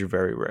rare. Here's your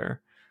very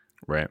rare.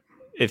 Right.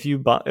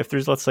 If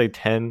there's let's say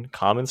 10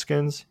 common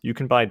skins, you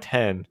can buy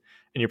 10, and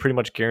you're pretty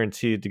much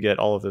guaranteed to get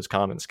all of those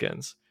common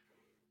skins.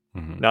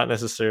 Mm-hmm. Not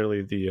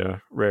necessarily the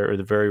rare or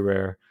the very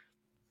rare,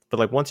 but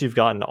like once you've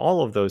gotten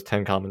all of those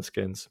 10 common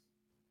skins,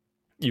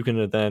 you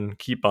can then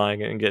keep buying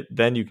it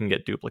and you can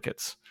get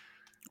duplicates.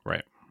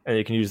 Right. And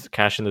you can use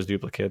cash in those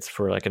duplicates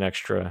for like an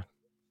extra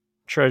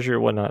treasure or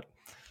whatnot.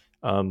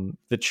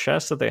 The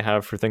chests that they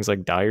have for things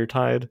like Dire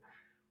Tide,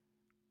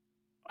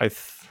 try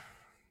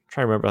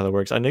to remember how that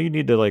works. I know you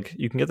need to like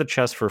you can get the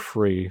chest for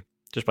free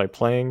just by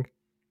playing,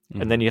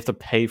 and then Mm-hmm. you have to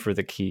pay for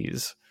the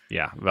keys.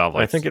 Yeah. Valve And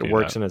I likes think to it do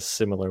works that. in a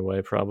similar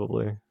way,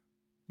 probably.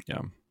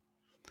 Yeah.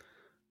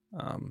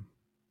 Um,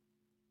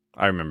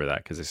 I remember that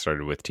because I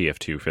started with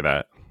TF2 for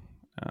that.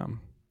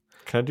 Um,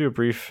 Can I do a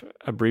brief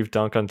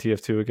dunk on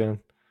TF2 again?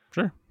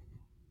 sure.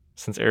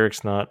 Since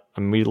Eric's not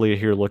immediately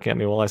here looking at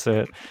me while I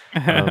say it.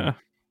 Um,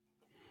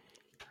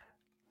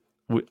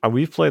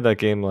 we've played that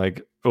game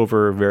like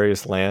over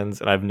various lands,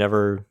 and I've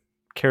never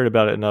cared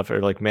about it enough or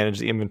like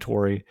managed the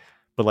inventory.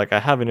 But like I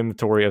have an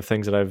inventory of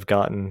things that I've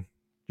gotten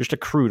just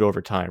accrued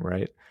over time,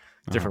 right?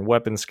 uh-huh. Different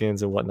weapon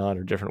skins and whatnot,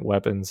 or different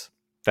weapons.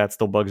 That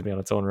still bugs me on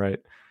its own right.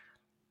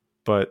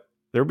 But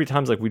there would be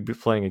times like we'd be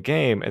playing a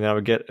game, and then I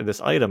would get this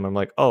item. I'm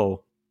like,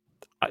 oh,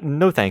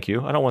 no, thank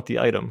you. I don't want the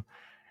item.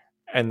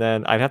 And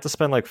then I'd have to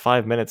spend like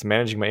 5 minutes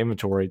managing my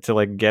inventory to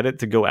like get it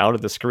to go out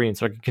of the screen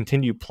so I could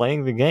continue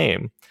playing the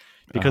game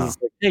because Uh-huh.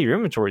 it's like, hey, your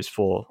inventory's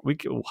full.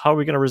 How are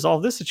we going to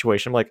resolve this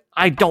situation? I'm like,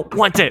 I don't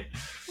want it.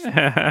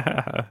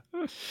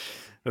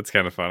 That's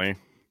kind of funny.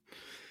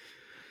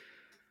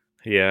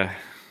 Yeah.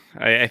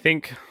 I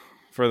think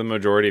for the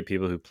majority of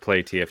people who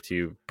play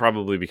TF2,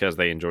 probably because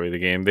they enjoy the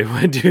game, they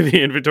would do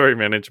the inventory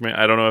management.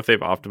 I don't know if they've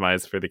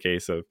optimized for the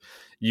case of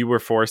you were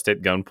forced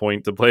at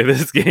gunpoint to play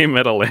this game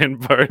at a LAN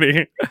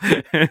party.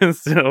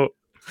 So,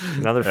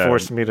 Now they're um,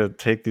 forcing me to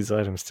take these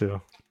items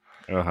too.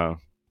 uh-huh.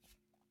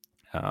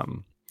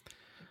 Um,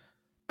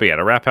 but yeah,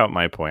 to wrap out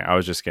my point, I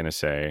was just going to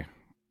say,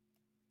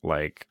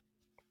 like,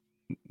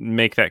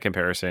 make that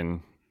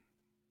comparison,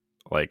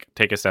 like,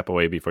 take a step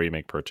away before you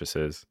make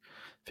purchases,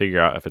 figure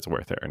out if it's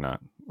worth it or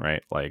not,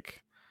 right?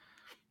 Like,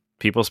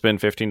 people spend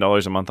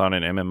 $15 a month on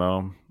an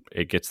MMO,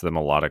 it gets them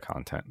a lot of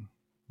content,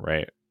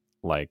 right?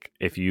 like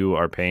if you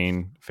are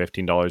paying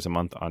 $15 a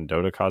month on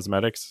Dota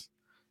cosmetics,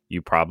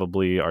 you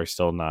probably are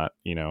still not,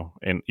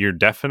 and you're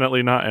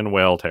definitely not in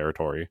whale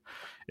territory.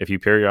 If you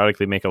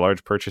periodically make a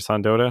large purchase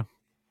on Dota,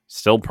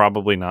 still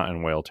probably not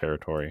in whale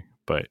territory.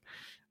 But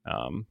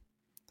um,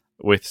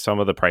 with some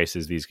of the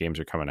prices these games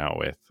are coming out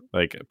with,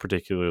 like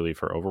particularly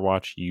for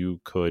Overwatch, you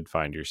could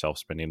find yourself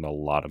spending a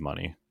lot of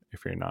money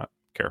if you're not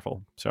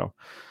careful. So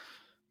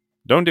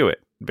don't do it,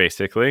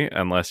 basically,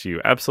 unless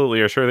you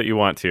absolutely are sure that you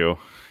want to,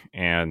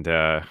 and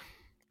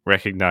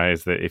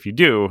recognize that if you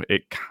do,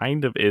 it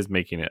kind of is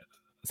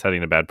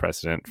setting a bad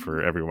precedent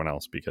for everyone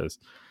else, because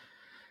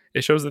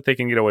it shows that they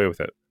can get away with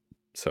it.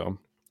 So I'm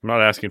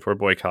not asking for a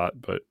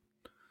boycott, but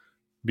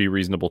be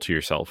reasonable to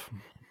yourself.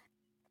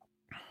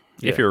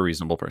 If you're a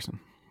reasonable person.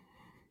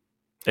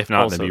 If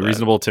not, then be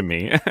reasonable to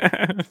me.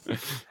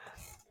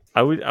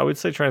 I would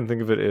say try and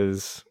think of it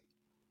as,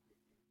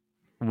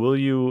 will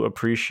you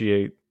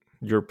appreciate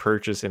your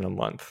purchase in a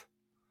month?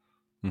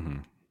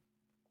 Mm-hmm.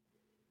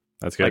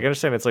 That's good. Like, I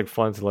understand it's like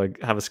fun to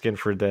like have a skin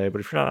for a day, but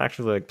if you're not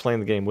actually like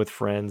playing the game with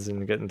friends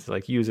and getting to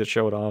like use it,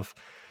 show it off,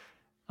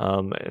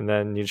 and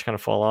then you just kind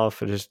of fall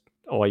off and just,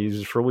 I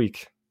use it for a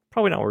week,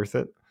 probably not worth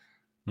it.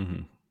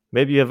 Mm-hmm.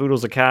 Maybe you have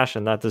oodles of cash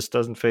and that just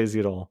doesn't phase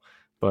you at all,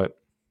 but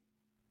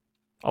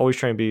always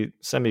try and be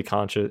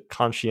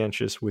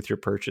conscientious with your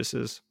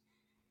purchases.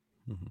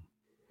 Mm-hmm.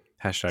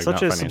 Hashtag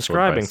such as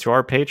subscribing to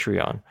our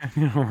Patreon.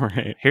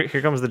 Right.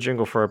 Here comes the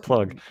jingle for our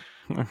plug.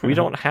 We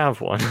don't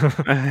have one.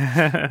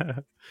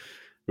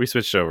 We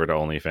switched over to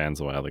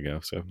OnlyFans a while ago,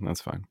 so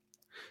that's fine.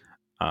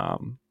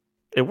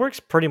 It works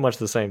pretty much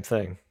the same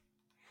thing.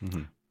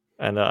 Mm-hmm.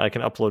 And I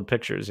can upload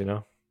pictures,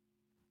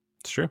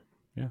 It's true.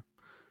 Yeah.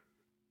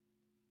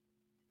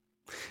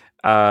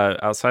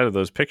 Outside of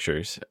those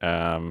pictures,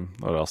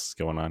 what else is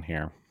going on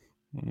here?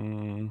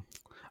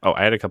 Oh,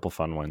 I had a couple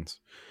fun ones.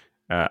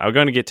 I'm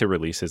going to get to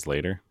releases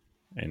later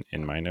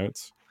in my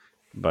notes,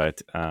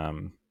 but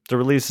the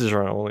releases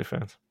are on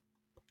OnlyFans.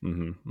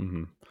 Mm-hmm,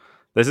 mm-hmm.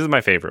 This is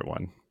my favorite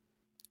one.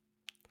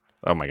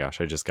 Oh my gosh,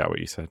 I just got what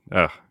you said.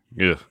 Ugh.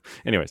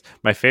 Anyways,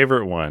 my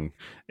favorite one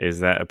is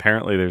that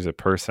apparently there's a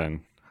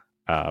person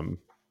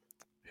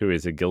who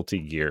is a Guilty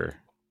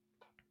Gear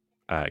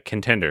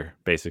contender.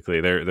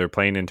 Basically, they're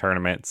playing in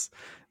tournaments,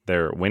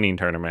 they're winning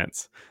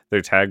tournaments.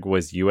 Their tag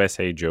was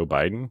USA Joe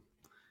Biden,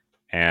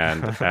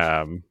 and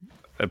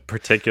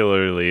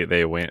particularly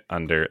they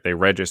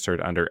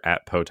registered under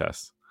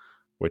 @POTUS,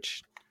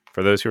 which,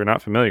 for those who are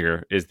not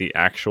familiar, is the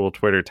actual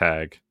Twitter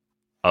tag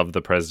of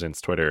the president's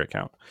Twitter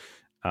account,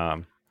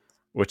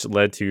 which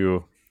led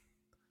to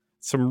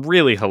some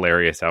really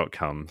hilarious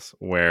outcomes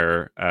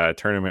where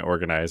tournament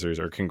organizers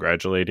are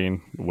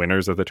congratulating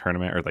winners of the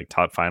tournament or like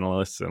top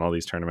finalists in all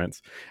these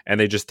tournaments, and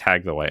they just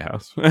tag the White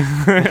House.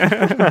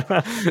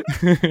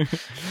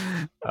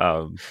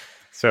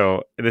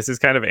 So this is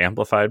kind of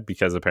amplified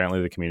because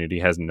apparently the community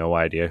has no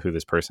idea who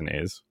this person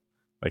is.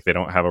 Like, they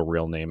don't have a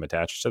real name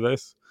attached to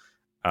this.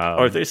 Or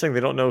are they saying they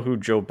don't know who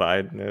Joe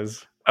Biden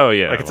is? Oh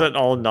yeah, like it's an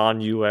all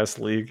non-US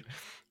league.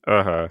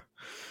 But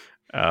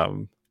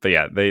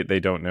yeah, they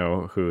don't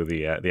know who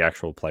the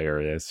actual player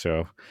is,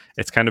 so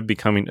it's kind of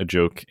becoming a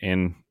joke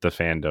in the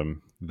fandom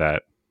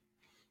that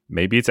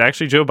maybe it's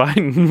actually Joe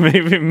Biden.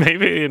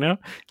 maybe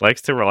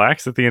likes to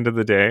relax at the end of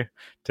the day,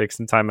 take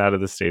some time out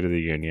of the State of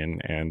the Union,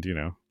 and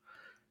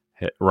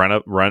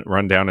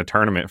run down a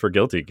tournament for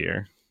Guilty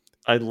Gear.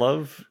 I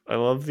love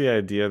the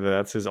idea that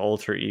that's his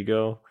alter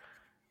ego.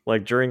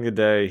 Like, during the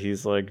day,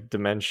 he's like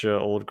dementia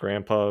old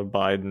grandpa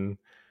Biden.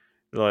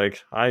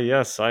 Like, I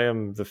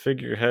am the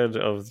figurehead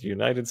of the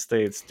United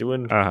States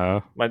doing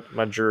my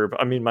job.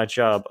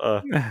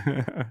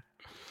 And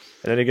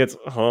then he gets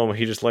home,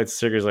 he just lights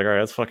cigarettes, like, all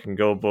right, let's fucking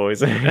go,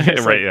 boys. And he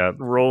just, right, yeah.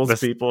 Rolls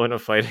people in a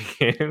fighting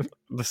game.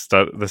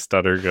 The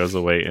stutter goes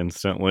away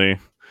instantly.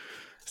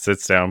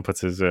 Sits down,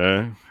 puts his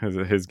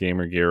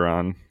gamer gear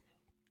on.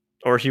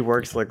 Or he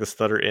works like the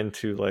stutter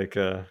into like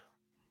I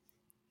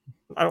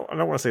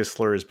don't want to say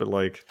slurs, but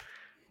like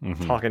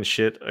talking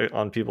shit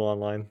on people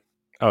online.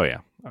 Oh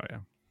yeah.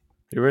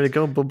 You ready to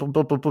go,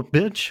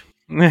 bitch?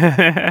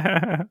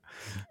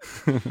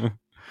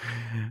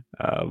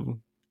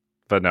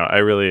 But no, I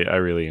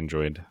really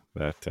enjoyed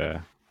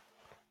that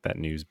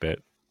news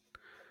bit.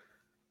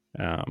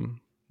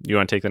 You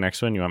want to take the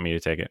next one? You want me to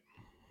take it?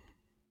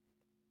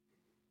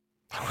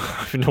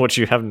 I don't know what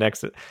you have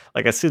next.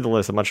 Like, I see the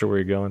list. I'm not sure where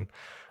you're going.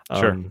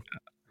 Sure.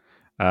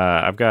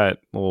 I've got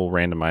a little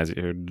randomizer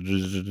here.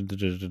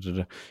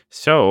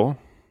 So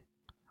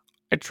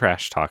I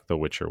trash talk The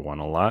Witcher 1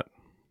 a lot.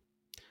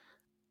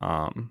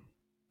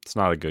 It's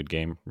not a good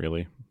game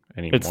really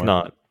anymore. It's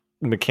not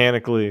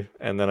mechanically,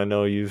 and then I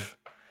know you've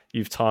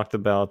talked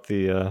about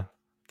the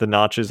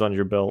notches on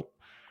your belt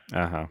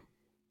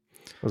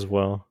as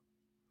well.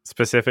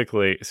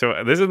 Specifically,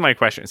 so this is my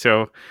question.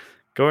 So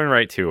going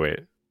right to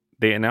it,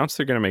 they announced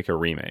they're going to make a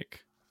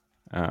remake,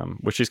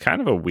 which is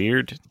kind of a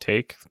weird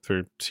take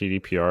through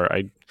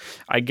CDPR.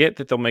 I get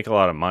that they'll make a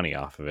lot of money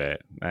off of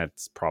it.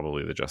 That's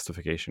probably the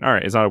justification. All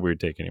right, it's not a weird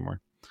take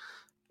anymore.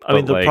 I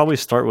mean, But they'll probably like,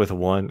 start with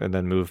 1 and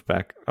then move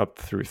back up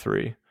through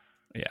 3.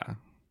 yeah.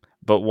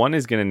 But 1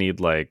 is going to need,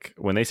 like,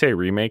 when they say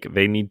remake,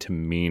 they need to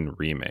mean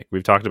remake.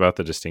 We've talked about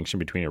the distinction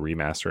between a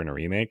remaster and a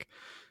remake.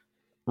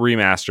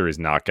 Remaster is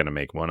not going to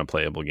make 1 a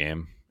playable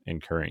game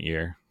in current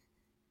year.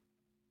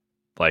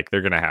 Like,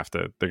 they're going to have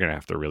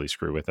to really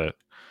screw with it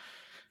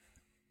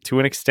to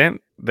an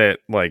extent that,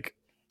 like,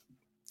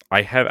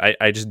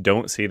 I just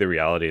don't see the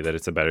reality that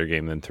it's a better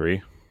game than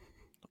 3,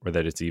 or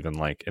that it's even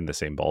like in the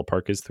same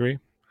ballpark as 3.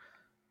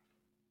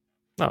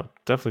 No,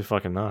 definitely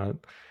fucking not.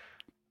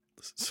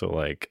 So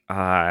like,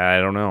 I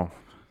don't know.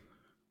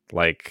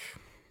 Like,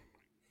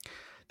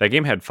 that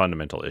game had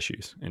fundamental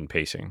issues in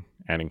pacing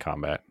and in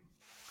combat.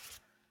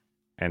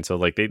 And so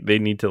like they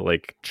need to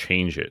like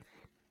change it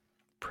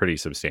pretty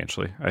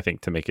substantially, I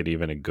think, to make it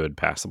even a good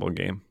passable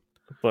game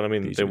But I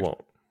mean, these they years.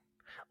 won't.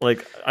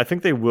 Like, I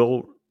think they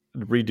will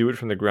redo it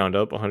from the ground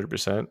up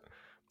 100%,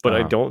 but I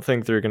Uh-huh. don't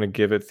think they're going to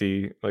give it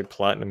the like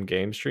platinum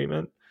games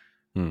treatment.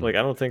 Hmm. Like,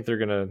 I don't think they're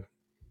going to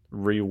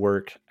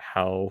rework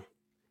how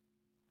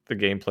the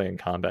gameplay and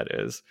combat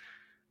is.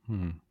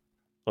 Hmm.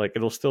 Like,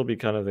 it'll still be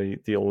kind of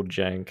the old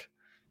jank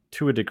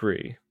to a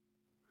degree.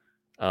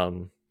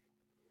 Because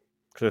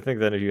I think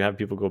that if you have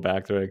people go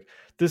back, they're like,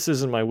 "This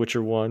isn't my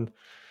Witcher 1,"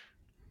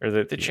 or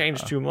that they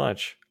changed Yeah, too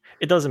much.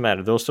 It doesn't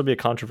matter. There'll still be a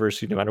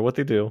controversy no matter what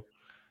they do.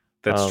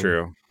 that's Um,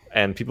 true.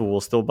 and people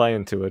will still buy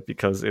into it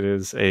because it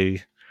is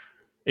a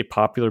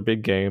popular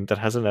big game that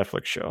has a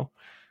Netflix show.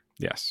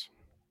 Yes.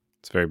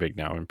 It's very big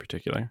now in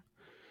particular.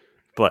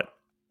 But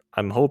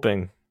I'm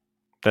hoping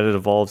that it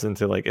evolves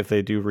into like if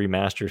they do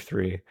remaster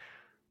 3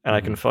 and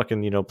I can Hmm.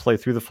 fucking, play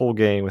through the full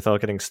game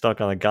without getting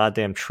stuck on a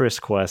goddamn Triss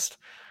quest.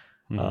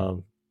 Hmm.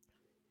 Um,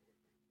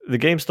 the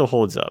game still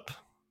holds up.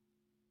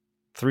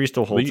 3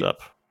 still holds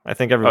up. I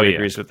think Oh everybody yeah.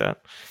 agrees with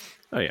that.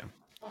 Oh yeah.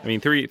 I mean,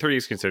 three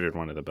is considered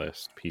one of the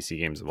best PC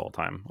games of all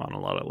time on a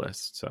lot of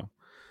lists. So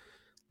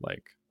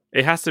like,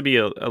 it has to be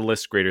a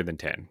list greater than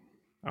 10.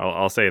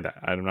 I'll say that.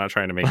 I'm not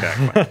trying to make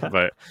that claim,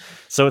 but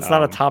So it's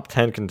not a um, top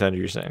 10 contender,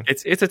 you're saying?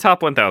 it's a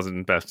top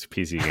 1,000 best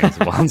PC games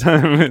of all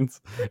time. It's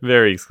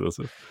very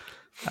exclusive.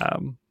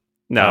 Um,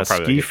 no, probably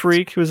like Ski it's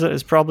Freak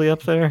is probably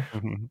up there.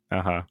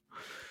 uh huh.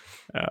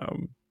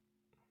 Um,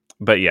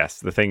 but yes,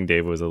 the thing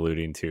Dave was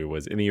alluding to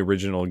was in the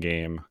original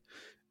game,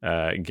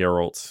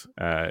 Geralt,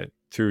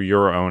 through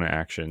your own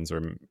actions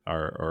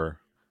or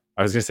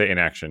I was going to say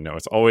inaction. No,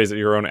 it's always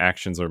your own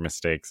actions or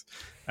mistakes,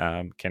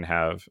 can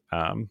have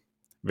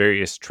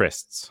various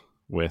trysts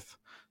with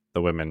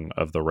the women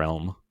of the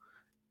realm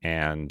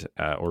and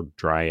or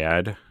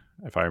dryad,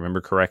 if I remember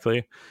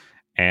correctly.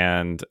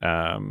 And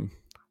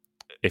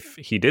if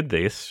he did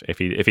this,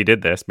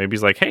 maybe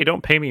he's like, hey,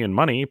 don't pay me in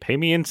money, pay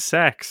me in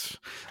sex.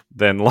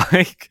 Then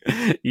like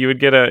you'd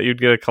get a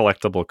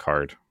collectible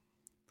card.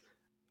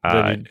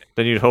 Then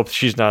Uh, you'd hope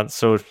she's not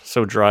so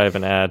dry of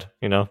an ad,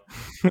 ooh,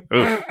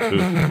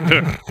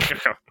 ooh.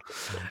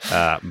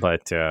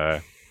 But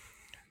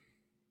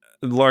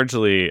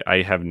largely,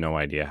 I have no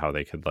idea how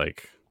they could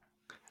like.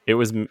 It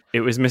was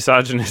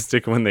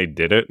misogynistic when they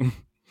did it,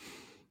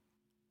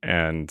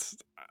 and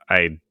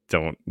I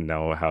don't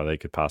know how they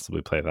could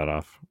possibly play that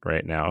off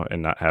right now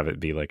and not have it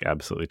be like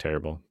absolutely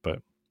terrible. But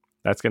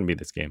that's going to be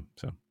this game,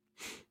 so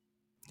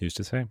who's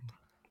to say?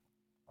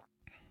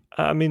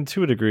 I mean,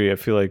 to a degree, I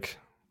feel like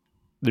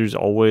there's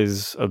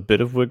always a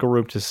bit of wiggle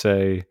room to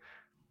say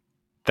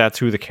that's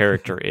who the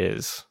character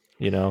is,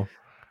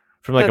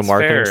 From like a That's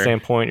marketing fair.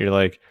 standpoint, you're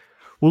like,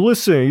 well,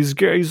 listen, he's a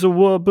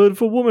bit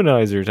of a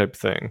womanizer type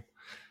thing.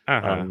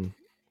 Uh huh. Um,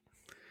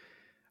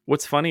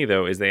 What's funny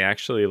though is they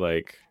actually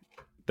like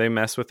they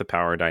mess with the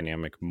power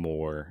dynamic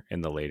more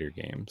in the later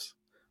games.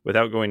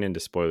 Without going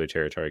into spoiler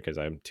territory, because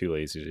I'm too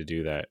lazy to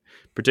do that.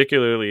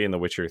 Particularly in The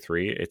Witcher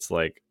 3, it's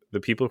like the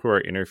people who are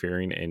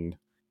interfering in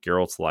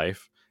Geralt's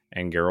life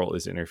and Geralt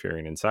is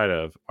interfering inside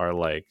of are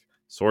like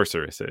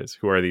sorceresses,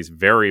 who are these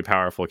very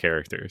powerful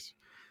characters.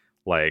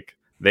 Like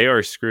they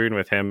are screwing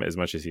with him as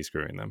much as he's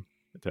screwing them,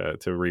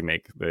 to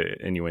remake the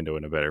innuendo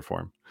in a better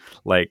form.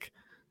 Like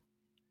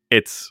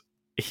it's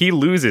he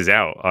loses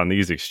out on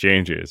these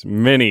exchanges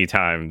many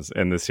times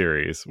in the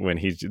series when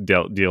he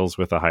deals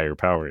with the higher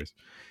powers.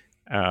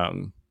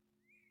 Um,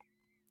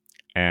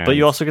 but you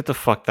and also get to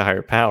fuck the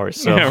higher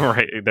powers, so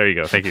right there you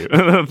go. Thank you.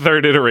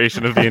 Third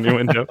iteration of the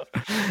innuendo.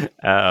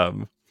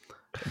 Um,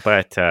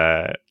 but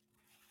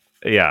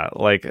yeah,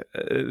 like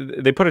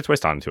they put a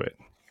twist onto it,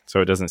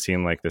 so it doesn't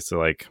seem like this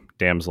like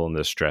damsel in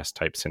distress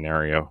type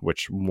scenario,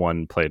 which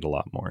one played a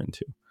lot more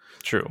into.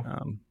 true.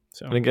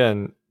 So And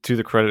again, to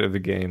the credit of the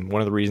game,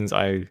 one of the reasons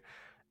I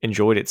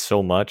enjoyed it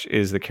so much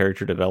is the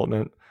character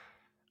development.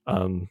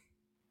 Um,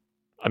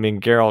 I mean,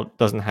 Geralt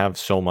doesn't have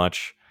so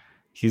much.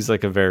 He's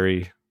like a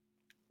very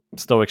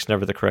stoic's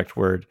never the correct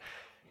word,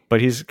 but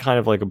he's kind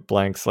of like a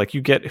blanks. Like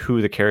you get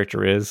who the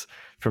character is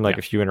from like yeah,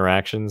 a few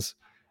interactions,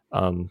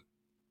 um,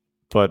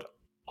 but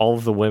all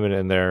of the women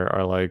in there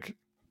are like,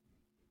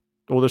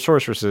 well, they're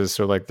sorceresses,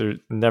 so like they're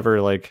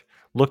never like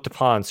looked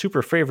upon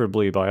super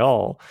favorably by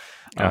all.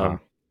 uh huh, Um,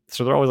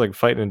 so they're always like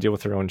fighting and deal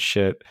with their own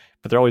shit.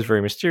 but they're always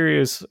very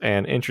mysterious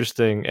and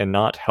interesting and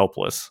not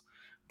helpless.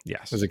 Is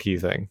Yes, a key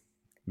thing.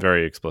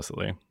 very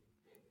explicitly.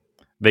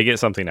 They get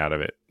something out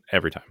of it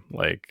every time.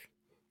 Like,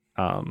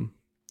 um,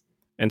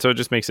 and so it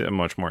just makes it a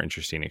much more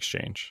interesting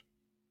exchange.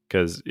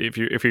 Because if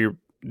you're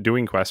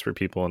doing quests for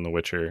people in The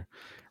Witcher,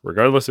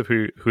 regardless of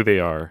who they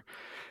are,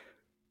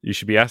 you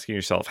should be asking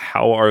yourself,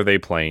 how are they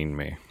playing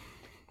me?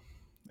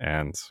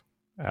 And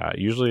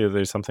usually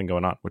there's something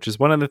going on, which is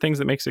one of the things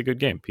that makes it a good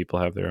game. People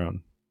have their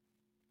own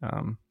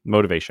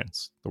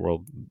motivations. The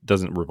world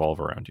doesn't revolve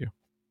around you.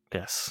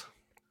 Yes.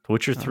 The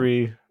Witcher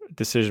 3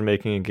 decision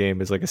making in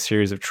game is like a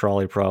series of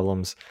trolley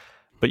problems,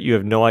 but you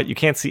have no idea. You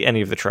can't see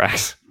any of the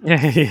tracks.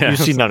 You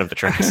see none of the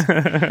tracks.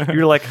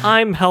 You're like,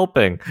 I'm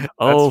helping.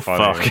 Oh,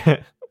 fuck.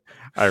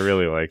 I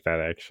really like that,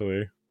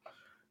 actually.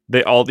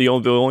 The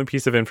only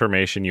piece of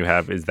information you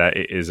have is that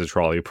it is a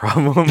trolley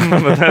problem.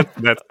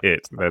 That's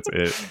it. That's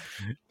it.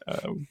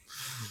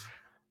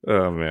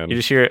 Oh man! You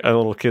just hear a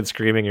little kid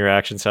screaming. Your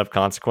actions have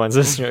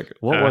consequences. You're like,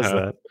 what was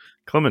that?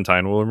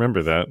 Clementine will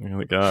remember that. You're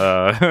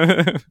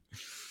like,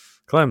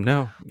 Clem,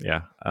 no,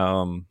 yeah.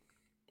 So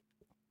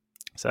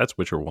that's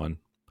Witcher 1.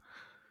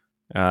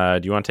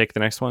 Do you want to take the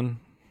next one?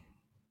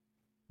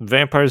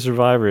 Vampire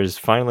Survivors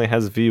finally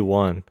has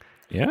V1.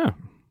 Yeah.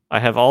 I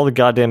have all the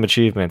goddamn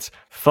achievements.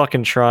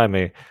 Fucking try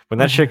me. When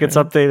that shit gets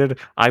updated,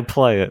 I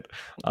play it.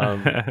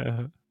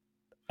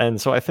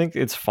 And so I think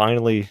it's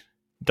finally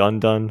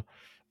done.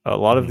 A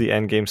lot of the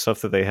end game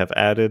stuff that they have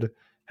added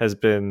has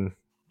been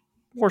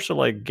more so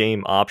like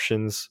game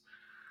options.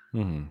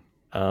 So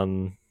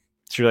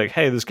you're like,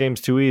 hey, this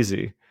game's too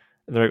easy.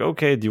 And they're like,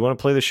 okay, do you want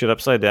to play this shit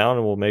upside down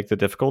and we'll make the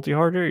difficulty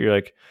harder? You're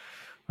like,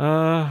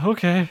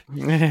 okay.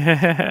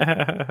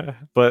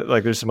 But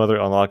like there's some other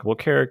unlockable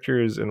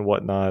characters and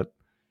whatnot.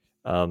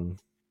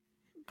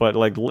 But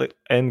like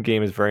end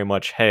game is very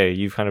much, hey,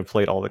 you've kind of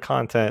played all the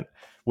content.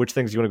 Which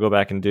things you want to go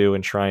back and do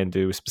and try and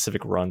do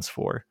specific runs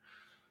for.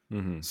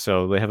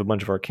 So they have a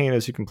bunch of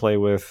arcanas you can play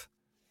with,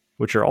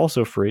 which are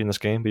also free in this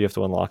game, but you have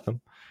to unlock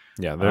them.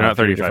 Yeah, they're not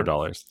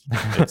 $35.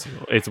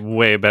 It's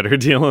way better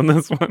deal on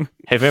this one.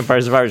 Hey, Vampire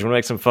Survivors, want to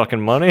make some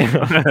fucking money?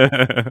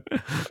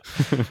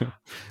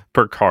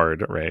 Per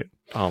card, right?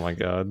 Oh my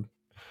god.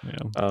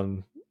 Yeah.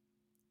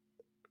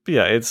 But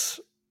yeah,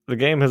 the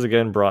game has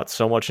again brought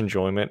so much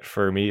enjoyment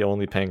for me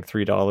only paying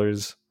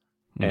 $3.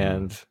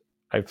 And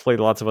I've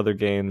played lots of other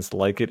games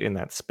like it in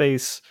that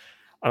space.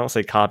 I don't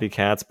say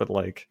copycats, but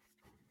like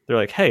they're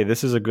like, hey,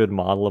 this is a good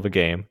model of a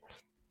game.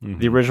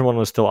 The original one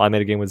was still I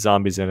made a game with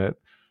zombies in it.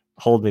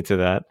 Hold me to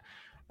that.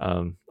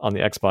 On the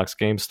Xbox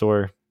Game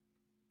Store,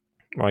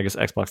 or I guess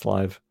Xbox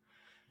Live.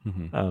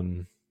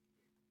 But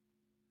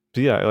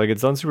yeah, like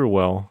it's done super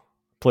well.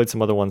 Played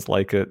some other ones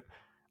like it.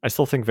 I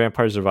still think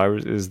Vampire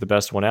Survivors is the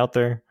best one out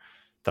there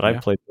that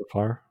I've played so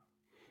far,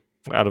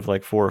 out of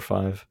like 4 or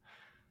 5.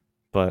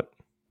 But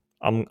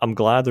I'm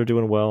glad they're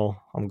doing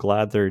well. I'm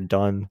glad they're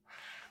done.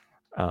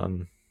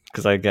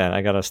 Because I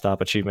gotta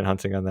stop achievement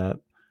hunting on that.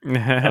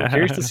 I'm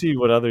curious to see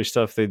what other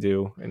stuff they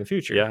do in the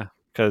future. Yeah,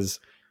 because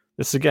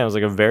this again was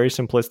like a very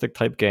simplistic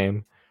type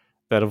game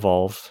that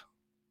evolved,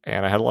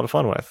 and I had a lot of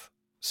fun with.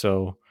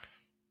 So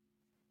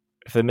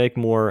if they make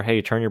more,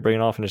 hey, turn your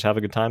brain off and just have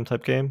a good time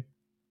type game,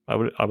 I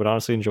would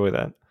honestly enjoy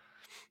that.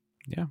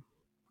 Yeah,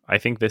 I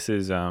think this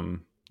is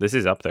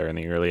up there in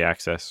the early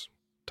access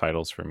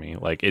titles for me.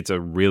 Like it's a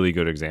really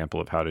good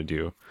example of how to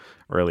do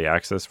early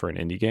access for an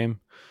indie game.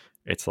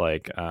 It's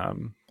like,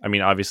 I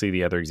mean, obviously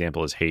the other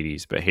example is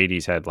Hades, but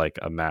Hades had like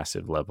a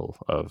massive level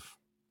of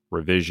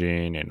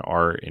revision and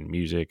art and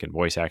music and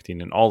voice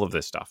acting and all of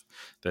this stuff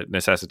that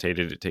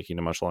necessitated it taking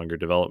a much longer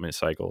development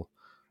cycle.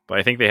 But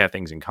I think they have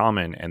things in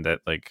common, and that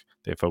like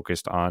they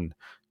focused on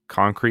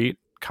concrete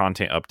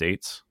content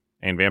updates.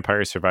 And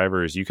Vampire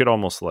Survivors, you could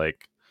almost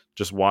like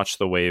just watch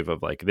the wave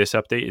of like, this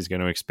update is going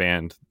to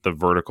expand the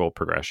vertical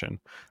progression.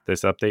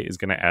 This update is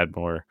going to add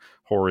more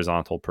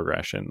horizontal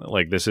progression.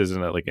 Like this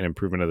isn't like an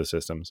improvement of the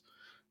systems.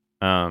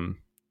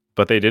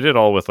 But they did it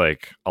all with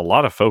like a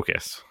lot of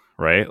focus,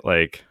 right?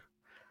 Like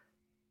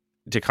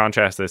to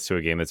contrast this to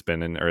a game that's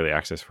been in early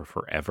access for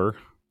forever,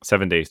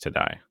 7 Days to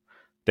Die.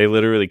 They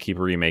literally keep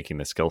remaking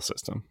the skill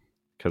system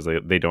because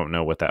they don't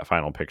know what that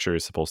final picture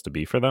is supposed to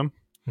be for them.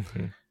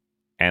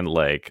 And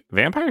like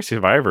Vampire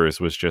Survivors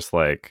was just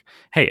like,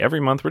 hey, every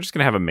month we're just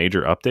going to have a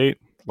major update.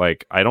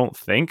 Like, I don't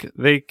think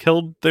they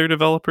killed their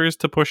developers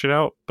to push it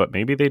out, but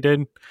maybe they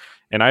did.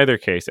 In either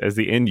case, as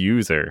the end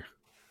user,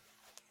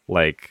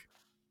 like,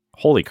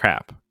 holy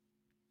crap.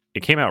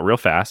 It came out real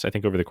fast, I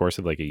think over the course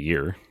of like a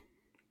year.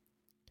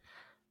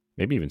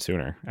 Maybe even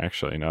sooner,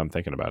 actually, now I'm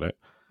thinking about it.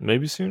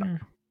 Maybe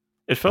sooner.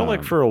 It felt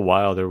like for a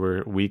while there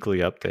were weekly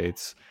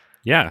updates.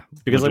 Yeah,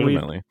 because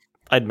like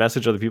I'd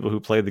message other people who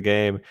played the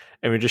game,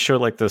 and we just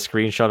showed like the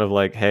screenshot of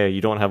like, hey,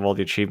 you don't have all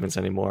the achievements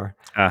anymore.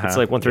 It's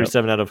like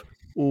 137 out of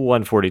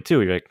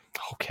 142. You're like,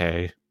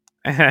 okay.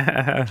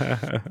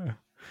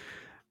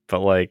 But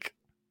like,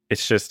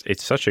 it's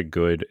such a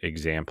good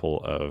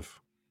example of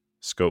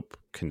scope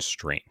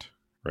constraint,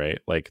 right?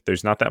 Like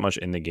there's not that much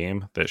in the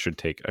game that should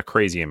take a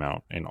crazy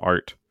amount in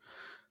art,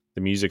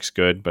 The music's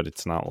good, but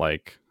it's not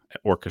like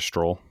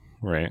orchestral,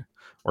 right?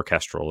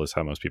 Orchestral is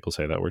how most people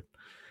say that word.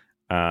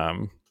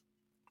 Um,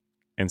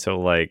 and so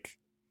like,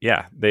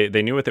 yeah, they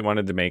knew what they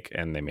wanted to make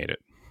and they made it.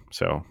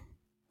 So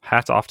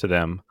hats off to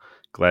them.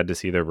 Glad to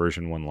see their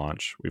version 1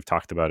 launch. We've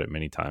talked about it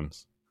many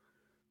times.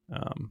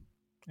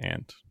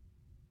 And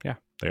yeah,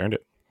 they earned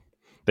it.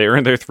 They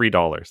earned their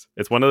 $3.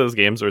 It's one of those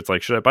games where it's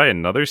like, should I buy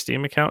another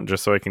Steam account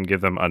just so I can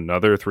give them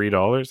another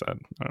 $3? I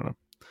don't know.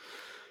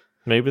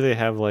 Maybe they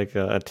have like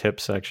a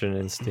tip section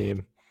in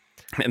Steam.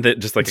 And that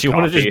just like, do you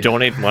want to just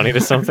donate money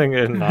to something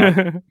and not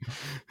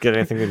get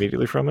anything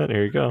immediately from it?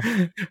 Here you go.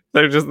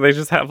 They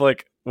just have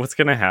like, what's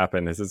gonna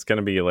happen is it's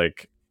gonna be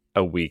like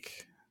a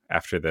week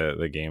after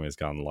the game has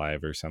gone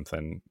live or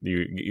something.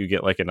 You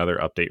get like another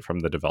update from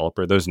the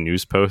developer. Those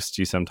news posts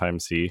you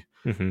sometimes see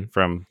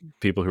from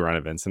people who run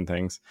events and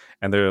things,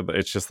 and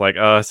it's just like,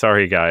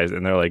 sorry guys,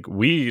 and they're like,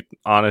 we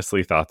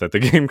honestly thought that the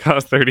game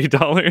cost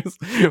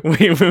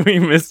 $30. we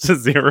missed a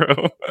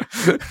zero.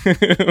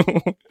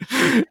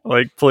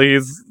 Like,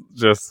 please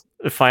just.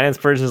 The finance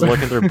person is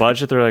looking at their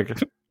budget. They're like,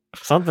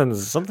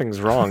 something's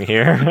wrong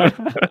here.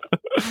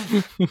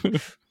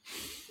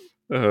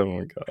 Oh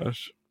my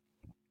gosh.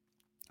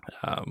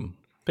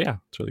 But yeah,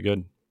 it's really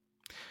good.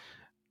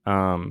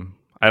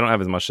 I don't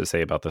have as much to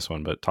say about this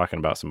one, but talking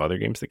about some other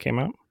games that came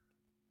out,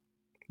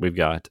 we've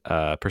got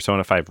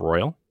Persona 5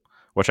 Royal,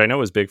 which I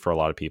know is big for a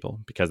lot of people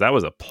because that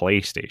was a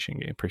PlayStation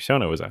game.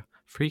 Persona was a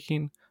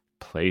freaking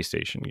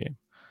PlayStation game,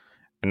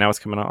 and now it's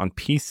coming out on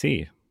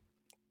PC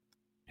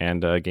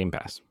and Game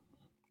Pass.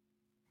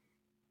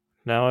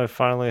 Now I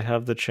finally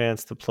have the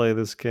chance to play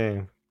this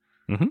game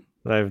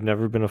that I've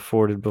never been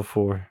afforded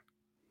before.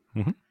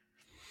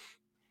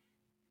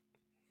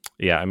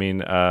 Yeah, I mean,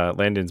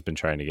 Landon's been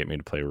trying to get me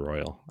to play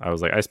Royal. I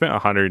was like, I spent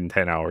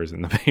 110 hours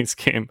in the base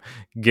game.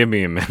 Give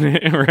me a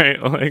minute, right?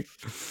 Like,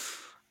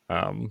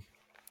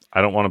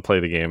 I don't want to play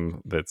the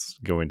game that's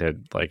going to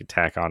like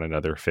tack on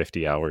another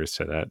 50 hours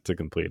to that to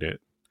complete it.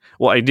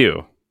 Well, I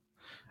do.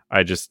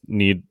 I just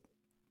need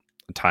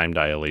a time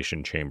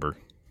dilation chamber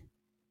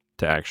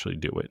to actually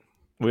do it.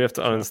 We have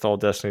to uninstall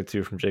Destiny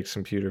 2 from Jake's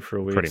computer for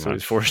a week, pretty much.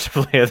 He's forced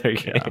to play other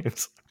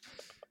games.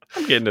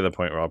 I'm getting to the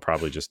point where I'll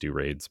probably just do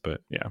raids,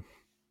 but yeah.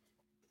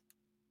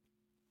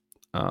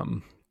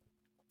 So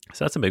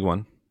that's a big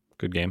one.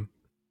 Good game.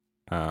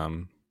 What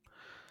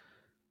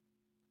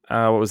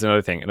was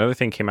another thing? Another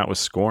thing came out with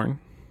Scorn.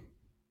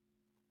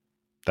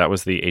 That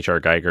was the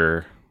H.R.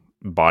 Geiger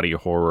body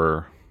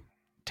horror,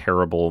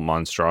 terrible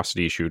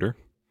monstrosity shooter.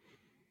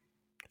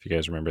 If you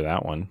guys remember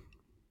that one.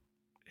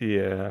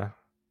 Yeah.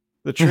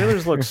 The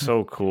trailers look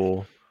so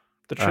cool.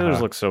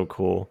 Look so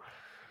cool.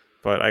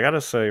 But I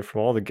gotta say,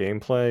 from all the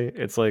gameplay,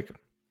 it's like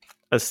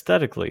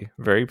aesthetically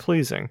very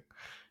pleasing.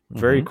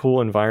 Very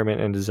cool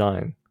environment and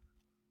design.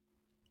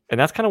 And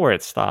that's kind of where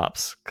it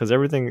stops, because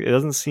it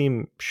doesn't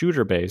seem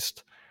shooter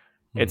based.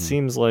 It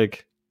seems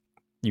like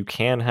you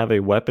can have a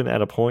weapon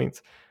at a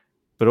point,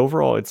 but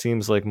overall it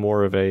seems like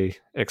more of a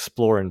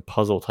explore and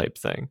puzzle type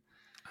thing.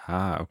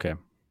 Okay.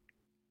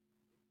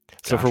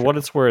 So for what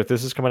it's worth,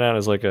 this is coming out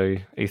as like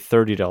a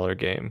 $30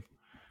 game.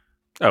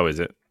 Oh, is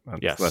it?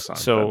 Yes.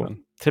 So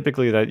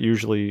typically that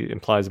usually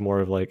implies more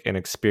of like an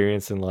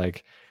experience in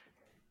like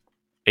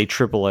a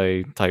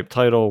AAA type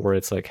title where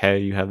it's like, hey,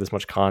 you have this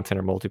much content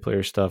or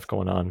multiplayer stuff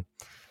going on,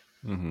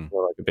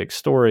 or like a big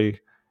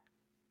story.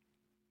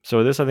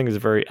 So this, I think, is a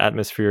very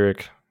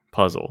atmospheric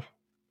puzzle.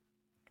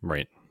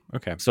 Right.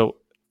 Okay. So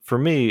for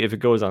me, if it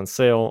goes on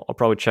sale, I'll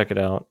probably check it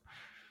out.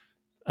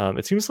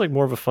 It seems like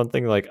more of a fun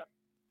thing. Like,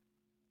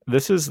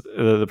 this is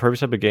the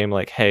perfect type of game.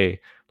 Like, hey,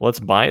 let's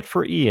buy it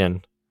for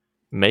Ian,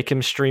 make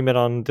him stream it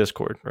on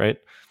Discord, right?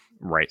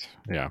 Right.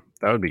 Yeah,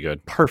 that would be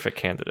good. Perfect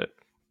candidate.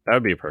 That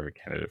would be a perfect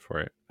candidate for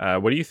it.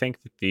 What do you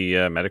think that the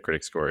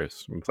Metacritic score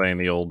is? I'm playing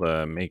the old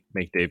make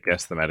Dave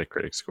guess the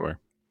Metacritic score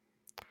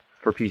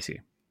for PC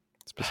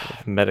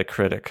specifically.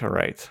 Metacritic, all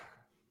right.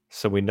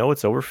 So we know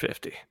it's over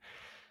 50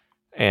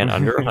 and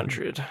under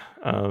 100.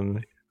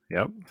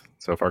 Yep,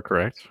 so far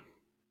correct.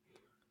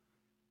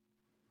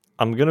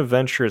 I'm gonna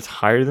venture it's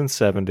higher than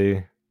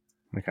 70.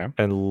 Okay.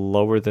 And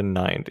lower than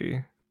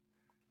 90.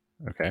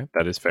 Okay,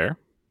 that is fair.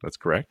 That's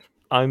correct.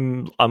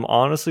 I'm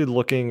honestly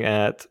looking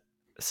at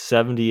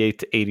 78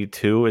 to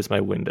 82 is my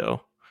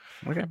window.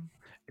 Okay.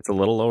 It's a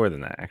little lower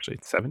than that, actually.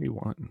 It's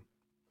 71.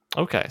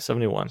 Okay,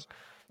 71. So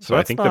that's,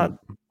 I think, not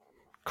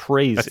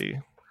crazy.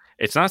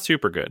 It's not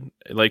super good.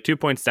 Like 2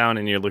 points down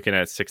and you're looking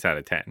at 6 out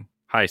of 10.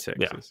 High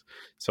sixes. Yeah.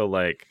 So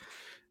like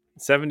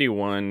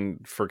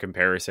 71 for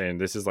comparison,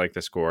 this is like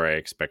the score I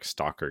expect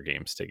Stalker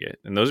games to get.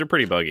 And those are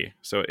pretty buggy.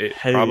 So it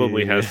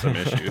probably has some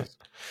issues.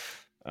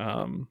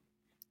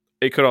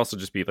 It could also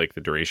just be like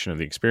the duration of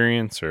the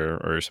experience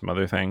or some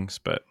other things,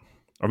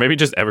 or maybe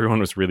just everyone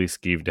was really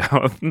skeeved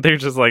out. They're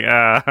just like,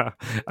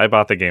 I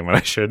bought the game when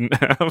I shouldn't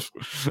have.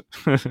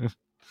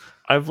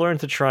 I've learned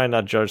to try and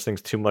not judge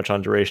things too much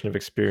on duration of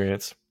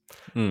experience.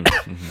 But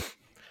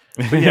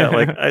yeah,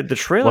 like the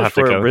trailer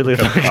for it really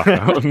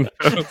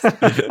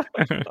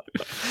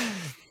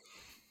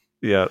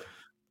yeah,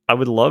 I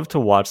would love to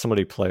watch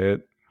somebody play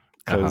it.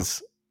 Uh-huh.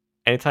 because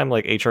anytime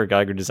like HR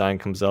Geiger design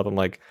comes up, I'm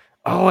like,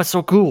 oh, it's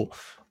so cool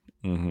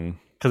Mm-hmm.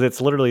 because it's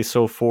literally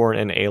so foreign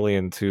and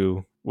alien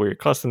to what you're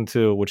accustomed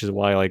to, which is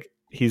why like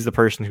he's the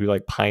person who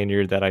like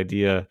pioneered that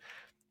idea,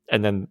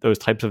 and then those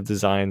types of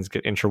designs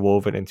get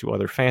interwoven into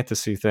other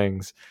fantasy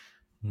things.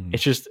 Mm.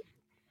 It's just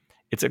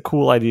it's a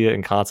cool idea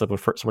and concept when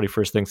somebody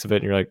first thinks of it,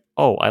 and you're like,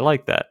 oh, I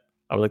like that.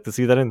 I would like to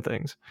see that in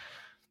things,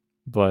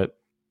 but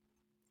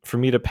for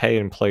me to pay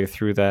and play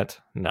through that,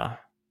 nah,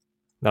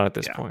 not at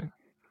this Yeah. point.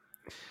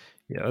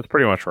 Yeah, that's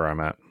pretty much where I'm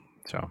at.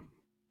 So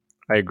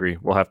I agree.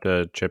 We'll have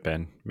to chip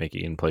in, make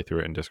Ian play through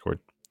it in Discord.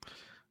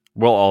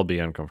 We'll all be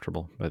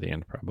uncomfortable by the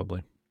end,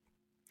 probably.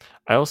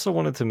 I also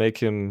wanted to make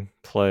him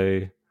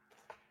play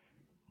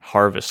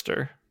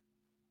Harvester.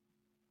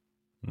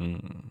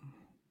 Mm.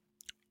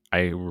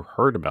 I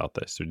heard about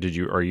this. Did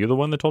you? Are you the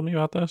one that told me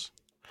about this?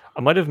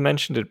 I might have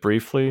mentioned it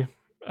briefly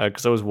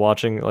because I was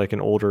watching like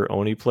an older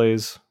Oni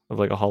plays of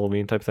like a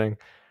Halloween type thing,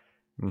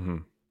 Mm-hmm.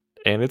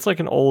 and it's like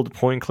an old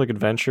point and click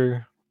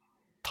adventure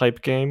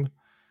type game,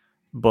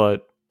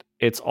 but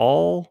it's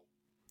all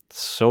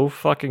so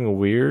fucking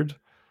weird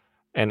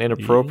and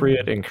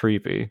inappropriate Yeah. and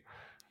creepy.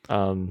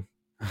 Um,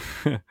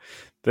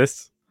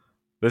 this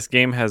this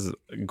game has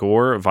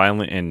gore,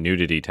 violent, and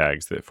nudity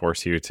tags that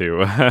force you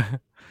to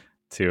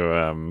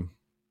to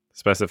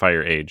specify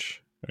your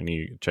age when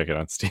you check it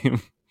on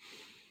Steam.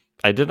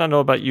 I did not know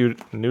about you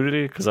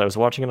nudity because I was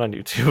watching it on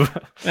YouTube.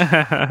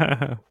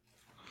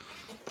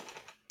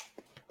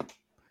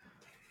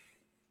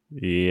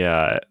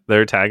 Yeah,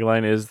 their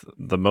tagline is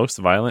the most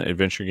violent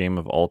adventure game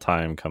of all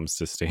time comes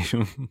to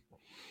Steam.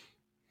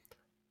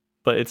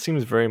 But it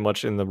seems very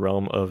much in the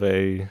realm of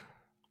a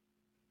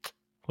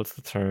what's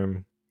the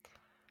term?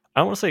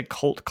 I don't want to say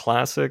cult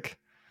classic,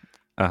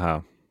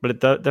 Uh-huh. but it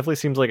definitely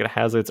seems like it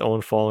has its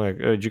own following.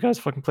 Like, did you guys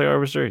fucking play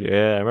Harvester?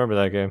 Yeah, I remember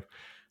that game.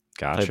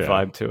 Type Gotcha.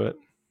 vibe to it.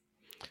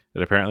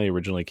 It apparently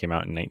originally came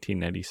out in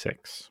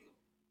 1996.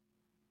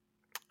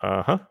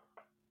 Uh huh.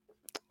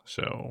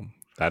 So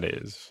that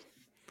is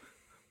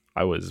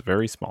I was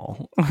very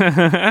small.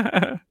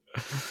 It's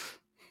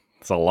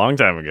a long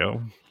time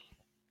ago.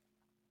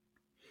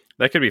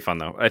 That could be fun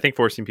though. I think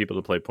forcing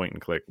people to play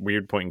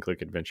weird point and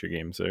click adventure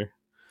games are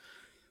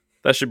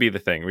that should be the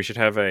thing. We should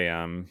have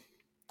a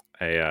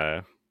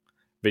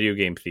video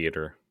game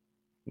theater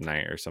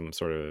night or some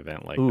sort of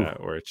event like Ooh,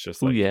 that where it's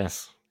just ooh, like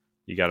yes.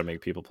 you got to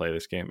make people play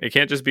this game. It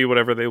can't just be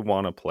whatever they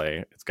want to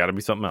play. It's got to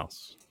be something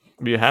else.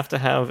 You have to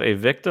have a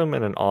victim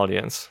and an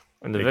audience,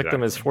 and the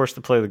victim is Exactly. forced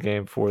to play the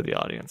game for the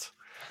audience.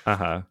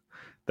 Uh-huh.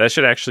 That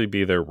should actually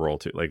be their role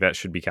too. Like that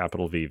should be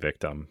capital V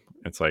victim.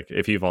 It's like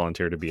if you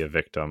volunteer to be a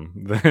victim,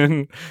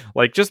 then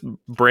like just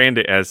brand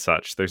it as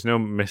such. There's no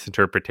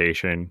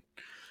misinterpretation.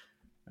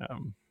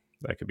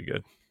 That could be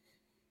good.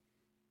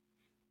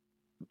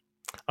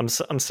 I'm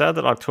sad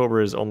that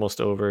October is almost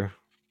over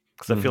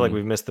because I feel like Mm-hmm.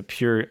 we've missed the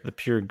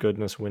pure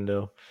goodness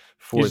window You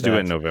for just do it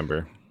in that.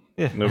 November.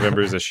 Yeah.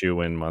 November is a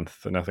shoe-in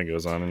month. Nothing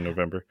goes on in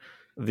November.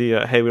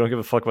 The hey, we don't give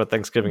a fuck about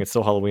Thanksgiving. It's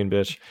still Halloween,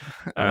 bitch.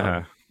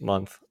 Uh-huh.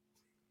 Month.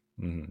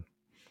 Mm-hmm.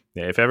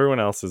 Yeah, if everyone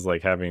else is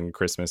like having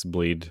Christmas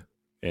bleed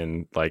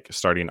in like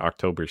starting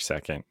October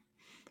 2nd,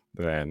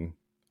 then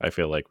I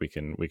feel like we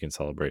can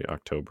celebrate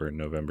October and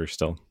November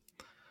still.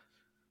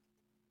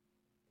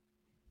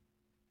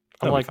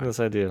 I'm That'll be liking fine. this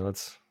idea.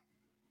 Let's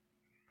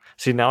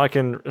see. Now I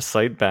can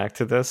cite back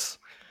to this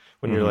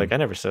when you're like, I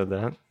never said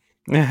that.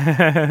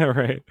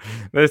 Right.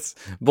 That's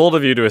bold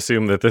of you to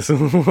assume that this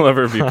will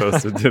ever be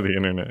posted to the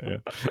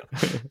internet.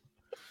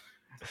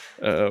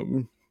 Yeah.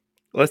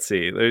 Let's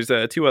see. There's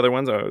two other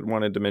ones I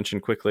wanted to mention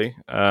quickly.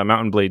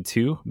 Mountain Blade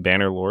 2,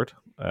 Bannerlord,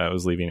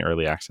 was leaving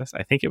early access.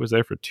 I think it was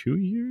there for 2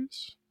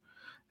 years.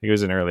 I think it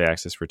was in early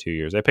access for 2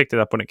 years. I picked it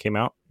up when it came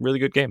out. Really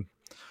good game.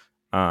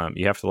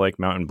 You have to like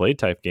Mountain Blade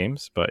type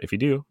games, but if you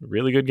do,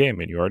 really good game,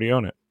 and you already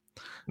own it.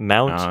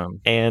 Mount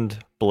and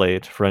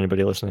Blade for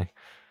anybody listening.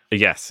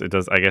 Yes, it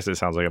does. I guess it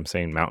sounds like I'm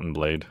saying Mountain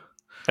Blade.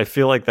 I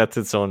feel like that's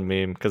its own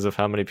meme because of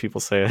how many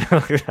people say it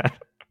like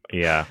that.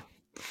 Yeah,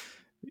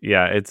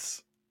 yeah.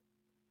 It's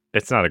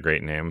not a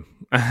great name.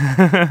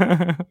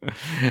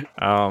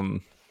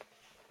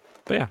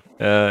 But yeah,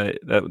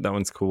 that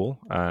one's cool,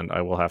 and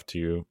I will have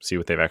to see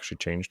what they've actually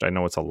changed. I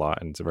know it's a lot,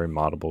 and it's a very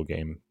moddable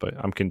game, but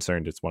I'm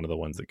concerned it's one of the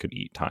ones that could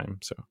eat time.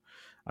 So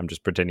I'm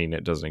just pretending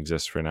it doesn't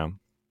exist for now.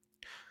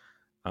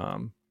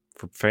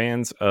 For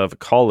fans of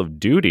Call of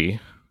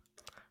Duty,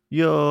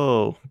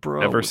 Yo,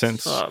 bro, ever what's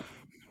since up?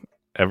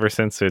 ever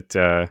since it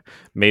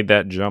made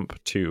that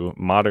jump to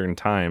modern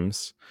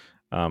times,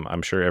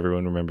 I'm sure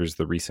everyone remembers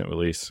the recent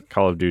release,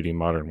 Call of Duty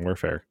Modern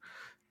Warfare.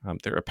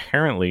 They're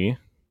apparently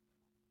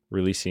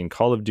releasing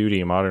Call of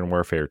Duty Modern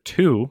Warfare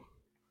 2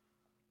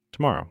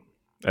 tomorrow,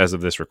 as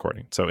of this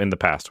recording. So in the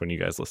past, when you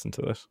guys listen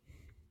to this,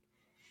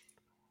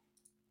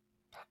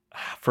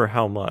 For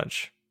how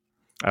much?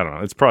 I don't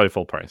know. It's probably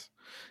full price.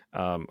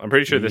 I'm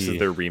pretty sure this is Eee.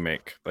 their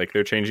remake. Like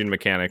they're changing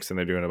mechanics and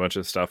they're doing a bunch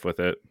of stuff with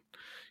it.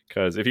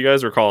 Because if you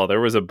guys recall, there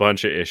was a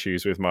bunch of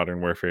issues with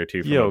Modern Warfare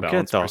 2 from a Yo, get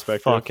balance the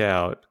perspective. fuck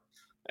out.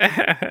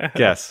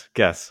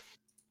 Guess.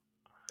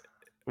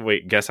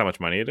 Wait, guess how much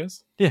money it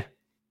is? Yeah.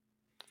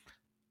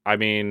 I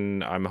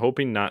mean, I'm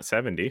hoping not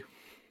 70,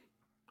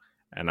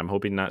 and I'm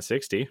hoping not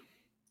 60.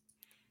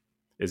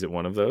 Is it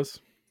one of those?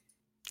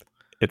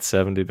 It's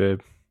 70,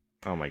 babe.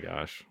 Oh my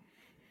gosh.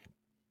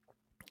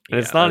 And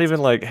Yeah, it's not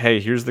even like,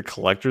 hey, here's the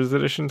collector's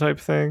edition type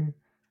thing.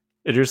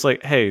 It's just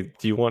like, hey,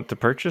 do you want to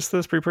purchase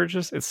this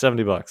pre-purchase? It's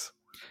 $70.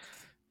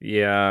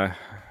 yeah.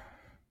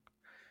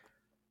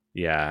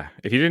 Yeah.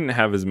 If you didn't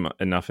have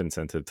enough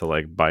incentive to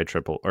like buy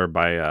triple or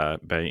buy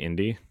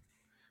indie,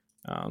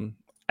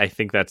 I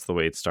think that's the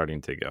way it's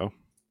starting to go.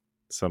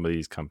 Some of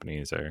these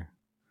companies are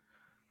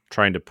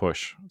trying to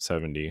push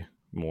 70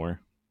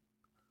 more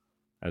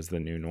as the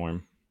new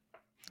norm.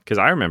 Because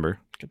I remember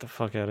Get the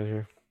fuck out of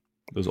here.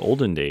 those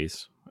olden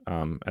days, as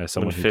When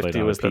someone who played 50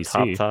 on a was the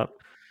PC. top.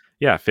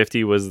 Yeah,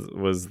 50 was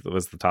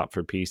the top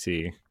for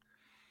PC.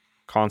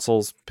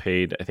 Consoles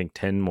paid, I think,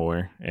 10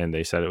 more, and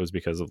they said it was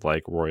because of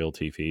like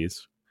royalty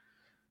fees.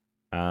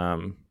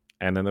 And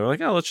then they were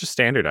like, oh, let's just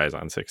standardize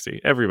on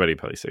 60. Everybody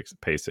pays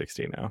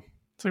 60 now.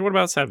 It's like, what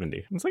about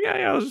 70? It's like,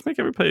 yeah, let's just make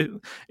everybody.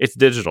 It's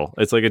digital.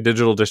 It's like a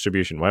digital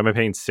distribution. Why am I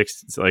paying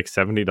like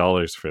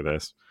 $70 for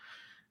this?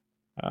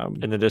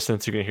 In the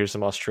distance, you can hear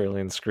some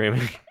Australians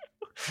screaming.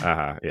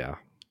 Yeah.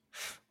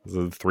 It's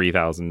a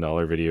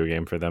 $3,000 video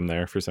game for them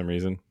there for some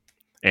reason.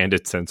 And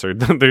it's censored.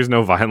 There's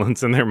no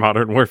violence in their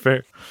Modern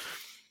Warfare.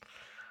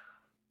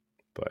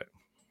 But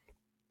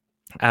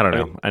I don't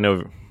know. I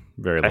know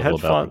very I little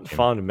had about the game.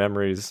 fond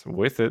memories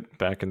with it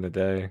back in the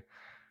day.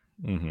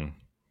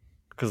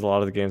 Because a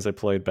lot of the games I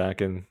played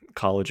back in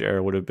college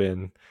era would have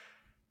been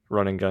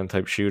run and gun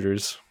type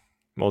shooters,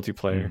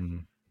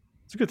 multiplayer.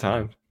 It's a good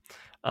time.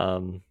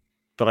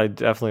 But I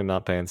definitely am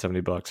not paying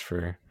 $70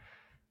 for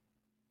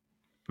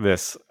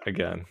this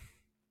again.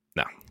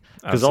 No.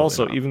 Because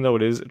also, not. even though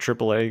it is a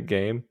AAA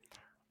game,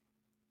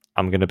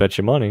 I'm going to bet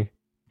you money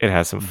it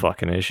has some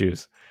fucking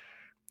issues.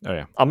 Oh,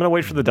 yeah. I'm going to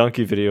wait for the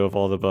donkey video of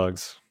all the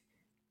bugs.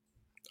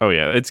 Oh,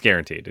 yeah. It's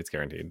guaranteed. It's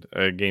guaranteed.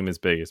 A game as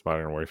big as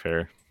Modern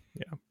Warfare.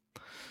 Yeah.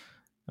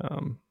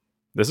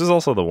 This is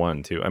also the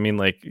one, too. I mean,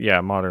 like,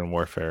 yeah, Modern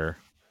Warfare.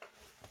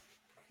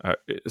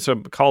 So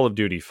Call of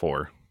Duty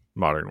 4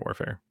 Modern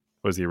Warfare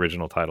was the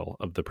original title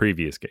of the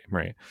previous game,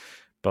 right?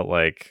 But,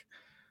 like,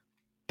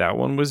 that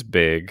one was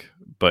big.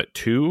 But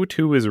 2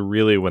 is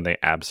really when they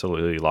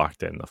absolutely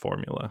locked in the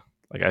formula.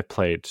 Like, I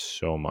played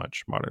so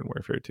much Modern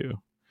Warfare 2.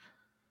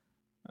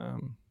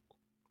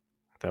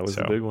 That was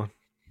the big one.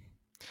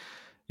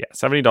 Yeah,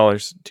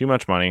 $70, too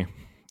much money.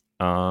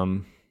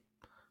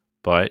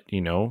 But you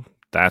know,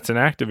 that's an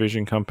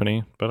Activision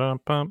company. But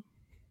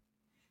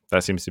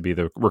that seems to be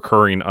the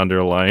recurring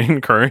underlying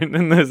current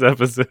in this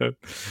episode.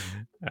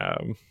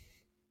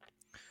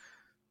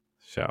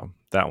 So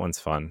that one's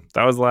fun.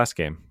 That was the last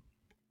game.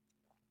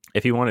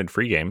 If you wanted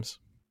free games,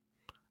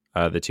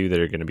 the 2 that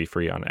are going to be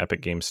free on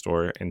Epic Games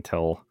Store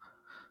until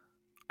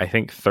I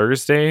think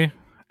Thursday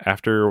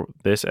after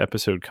this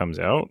episode comes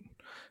out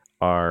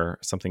are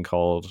something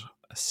called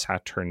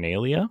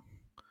Saturnalia,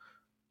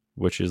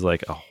 which is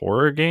like a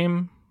horror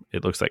game.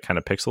 It looks like kind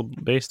of pixel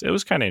based. It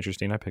was kind of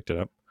interesting. I picked it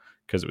up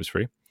because it was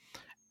free.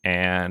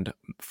 And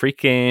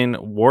freaking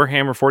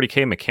Warhammer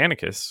 40k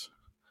Mechanicus,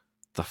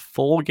 the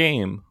full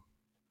game,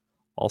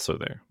 also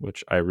there,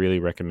 which I really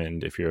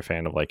recommend if you're a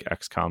fan of like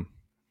XCOM.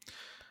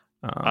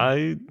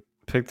 I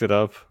picked it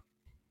up.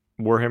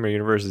 Warhammer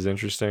Universe is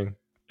interesting.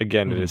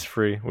 Again, it is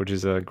free, which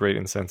is a great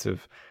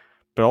incentive.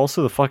 But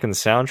also the fucking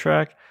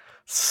soundtrack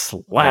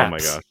slaps. Oh my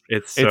gosh,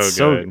 it's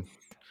so good.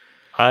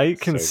 I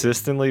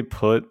consistently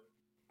put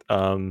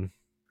I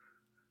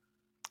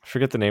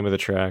forget the name of the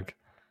track.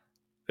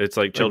 It's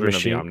like Children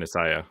of the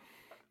Omnissiah.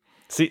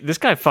 See, this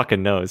guy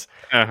fucking knows.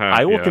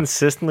 I will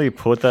consistently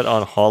put that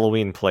on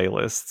Halloween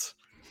playlists.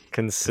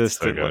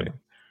 Consistently.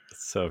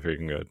 It's so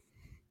freaking good.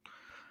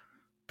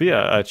 But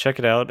yeah, check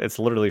it out. It's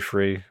literally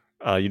free.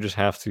 You just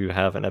have to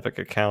have an Epic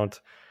account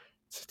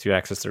to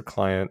access their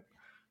client.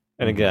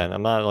 And again,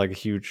 I'm not like a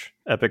huge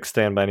Epic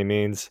stan by any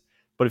means,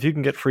 but if you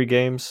can get free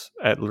games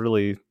at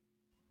literally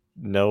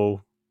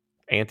no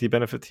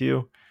anti-benefit to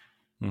you,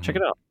 check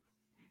it out.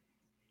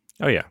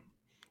 Oh yeah.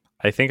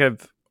 I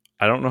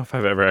don't know if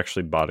I've ever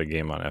actually bought a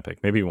game on Epic.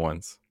 Maybe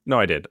once. No,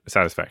 I did.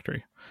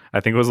 Satisfactory. I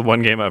think it was the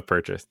one game I've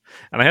purchased.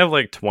 And I have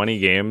like 20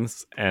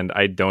 games and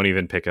I don't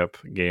even pick up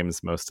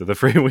games most of the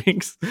free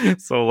weeks.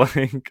 So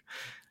like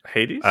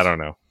Hades? I don't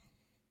know.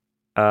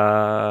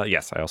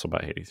 Yes, I also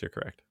bought Hades. You're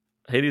correct.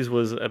 Hades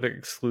was Epic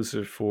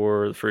exclusive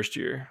for the first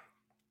year.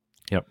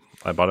 Yep.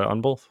 I bought it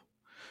on both.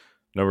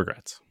 No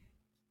regrets.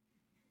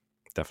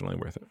 Definitely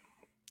worth it.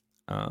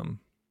 But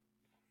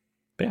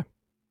yeah.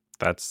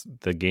 That's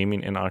the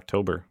gaming in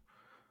October.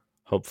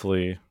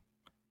 Hopefully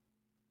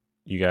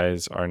you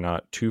guys are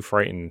not too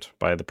frightened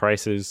by the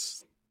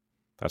prices.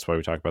 That's why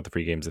we talk about the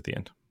free games at the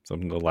end.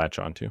 Something to latch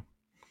onto.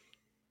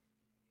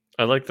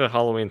 I like the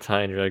Halloween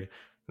tie, and you're like,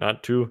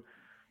 not too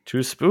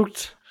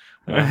spooked.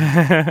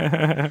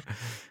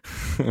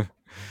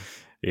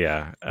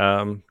 Yeah.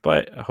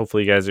 But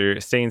hopefully you guys are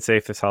staying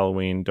safe this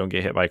Halloween. Don't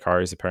get hit by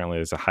cars. Apparently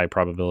there's a high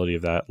probability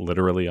of that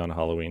literally on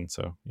Halloween.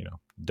 So,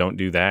 don't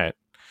do that.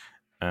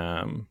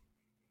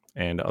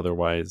 And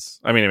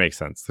otherwise, I mean, it makes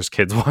sense. There's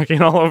kids walking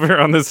all over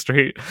on the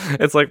street.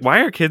 It's like,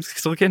 why are kids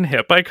still getting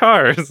hit by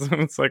cars?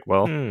 It's like,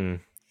 well,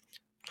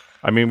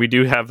 I mean, we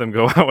do have them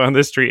go out on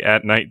the street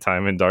at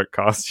nighttime in dark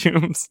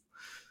costumes.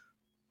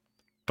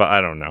 But I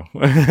don't know.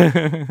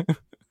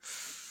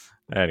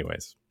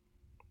 Anyways,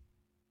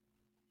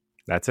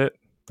 that's it.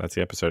 That's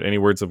the episode. Any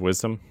words of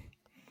wisdom?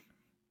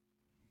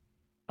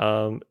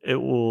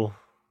 It will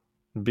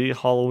be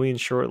Halloween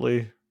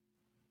shortly.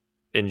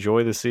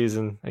 Enjoy the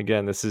season.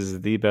 Again, this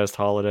is the best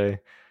holiday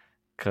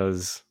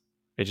because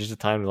it's just a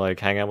time to like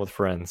hang out with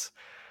friends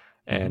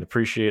and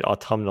appreciate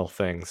autumnal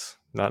things,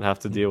 not have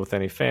to deal with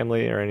any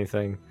family or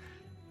anything.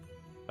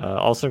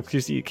 Also,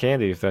 excuse to eat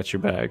candy if that's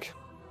your bag.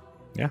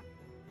 Yeah.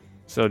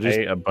 So just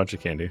a bunch of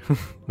candy.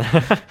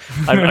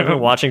 I've been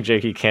watching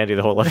Jake eat candy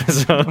the whole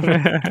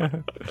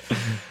episode.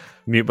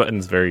 Mute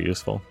button's very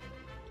useful.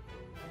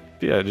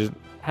 Yeah, just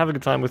have a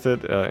good time with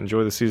it.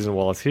 Enjoy the season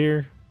while it's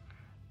here.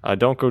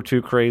 Don't go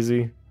too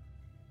crazy,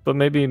 but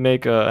maybe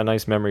make a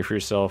nice memory for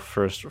yourself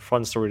for a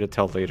fun story to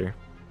tell later.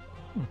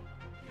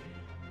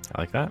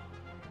 I like that.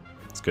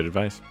 It's good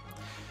advice.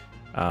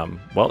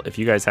 Well, if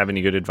you guys have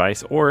any good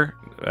advice or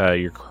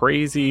your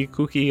crazy,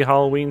 kooky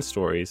Halloween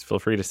stories, feel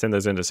free to send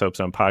those into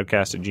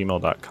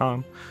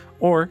soapstonepodcast@gmail.com,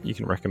 or you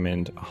can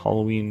recommend a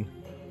Halloween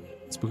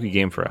spooky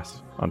game for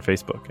us on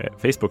Facebook at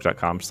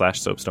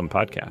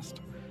facebook.com/soapstonepodcast.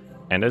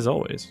 And as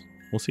always,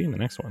 we'll see you in the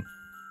next one.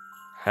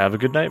 Have a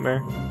good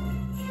nightmare.